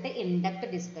അതിനെക്കുറിച്ചിട്ട് ഇൻഡെപ്ത്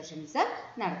ഡിസ്കഷൻസ്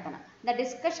നടത്തണം. The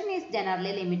discussion is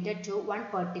generally limited to one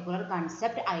particular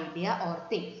concept, idea or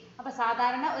thing. അപ്പോൾ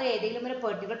സാധാരണ ഏതെങ്കിലും ഒരു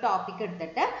പെർട്ടിക്കുലർ ടോപ്പിക്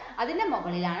എടുത്തിട്ട് അതിൻ്റെ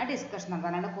മുകളിലാണ് ഡിസ്കഷൻ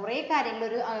നടത്താനാണ്. കുറേ കാര്യങ്ങൾ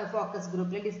ഒരു ഫോക്കസ്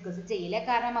ഗ്രൂപ്പിൽ ഡിസ്കസ് ചെയ്യില്ല,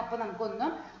 കാരണം അപ്പോൾ നമുക്കൊന്നും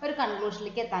ഒരു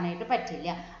കൺക്ലൂഷനിലേക്ക് എത്താനായിട്ട്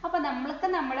പറ്റില്ല. അപ്പോൾ നമ്മൾക്ക്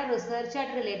നമ്മുടെ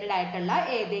റിസർച്ചായിട്ട് റിലേറ്റഡ് ആയിട്ടുള്ള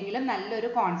ഏതെങ്കിലും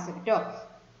നല്ലൊരു കോൺസെപ്റ്റോ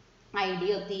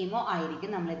ഐഡിയോ തീമോ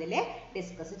ആയിരിക്കും നമ്മളിതിൽ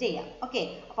ഡിസ്കസ് ചെയ്യാം. ഓക്കെ,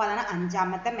 അപ്പോൾ അതാണ്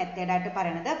അഞ്ചാമത്തെ മെത്തേഡായിട്ട്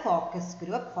പറയുന്നത് ഫോക്കസ്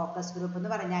ഗ്രൂപ്പ്. ഫോക്കസ് ഗ്രൂപ്പ് എന്ന്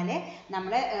പറഞ്ഞാൽ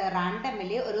നമ്മൾ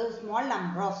റാൻഡമിലി ഒരു സ്മോൾ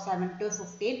നമ്പർ ഓഫ് 7 to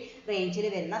 15 റേഞ്ചിൽ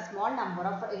വരുന്ന സ്മോൾ നമ്പർ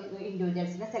ഓഫ്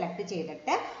ഇൻഡിവിജ്വൽസിനെ സെലക്ട്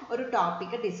ചെയ്തിട്ട് ഒരു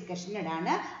ടോപ്പിക് ഡിസ്കഷൻ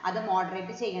ഇടാണ്. അത്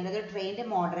മോഡറേറ്റ് ചെയ്യേണ്ടത് ട്രെയിൻഡ്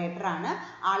മോഡറേറ്റർ ആണ്.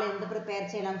 ആൾ എന്ത് പ്രിപ്പയർ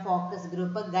ചെയ്യണം? Focus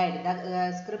group guide, the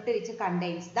script which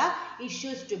contains the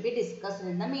issues to B discussed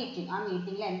in the meeting. ആ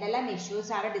മീറ്റിംഗിൽ എന്തെല്ലാം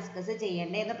ഇഷ്യൂസ് ആണ് ഡിസ്കസ്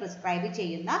ചെയ്യേണ്ടതെന്ന് പ്രിസ്ക്രൈബ്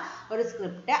ചെയ്യുന്ന ഒരു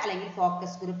സ്ക്രിപ്റ്റ് അല്ലെങ്കിൽ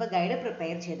ഫോക്കസ് ഗ്രൂപ്പ് ഗൈഡ്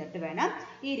പ്രിപ്പയർ ചെയ്തിട്ട് വേണം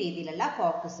ഈ രീതിയിലുള്ള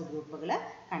ഫോക്കസ് ഗ്രൂപ്പുകൾ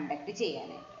കണ്ടക്ട്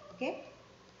ചെയ്യാനായിട്ട്. Okay,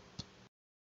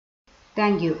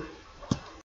 thank you.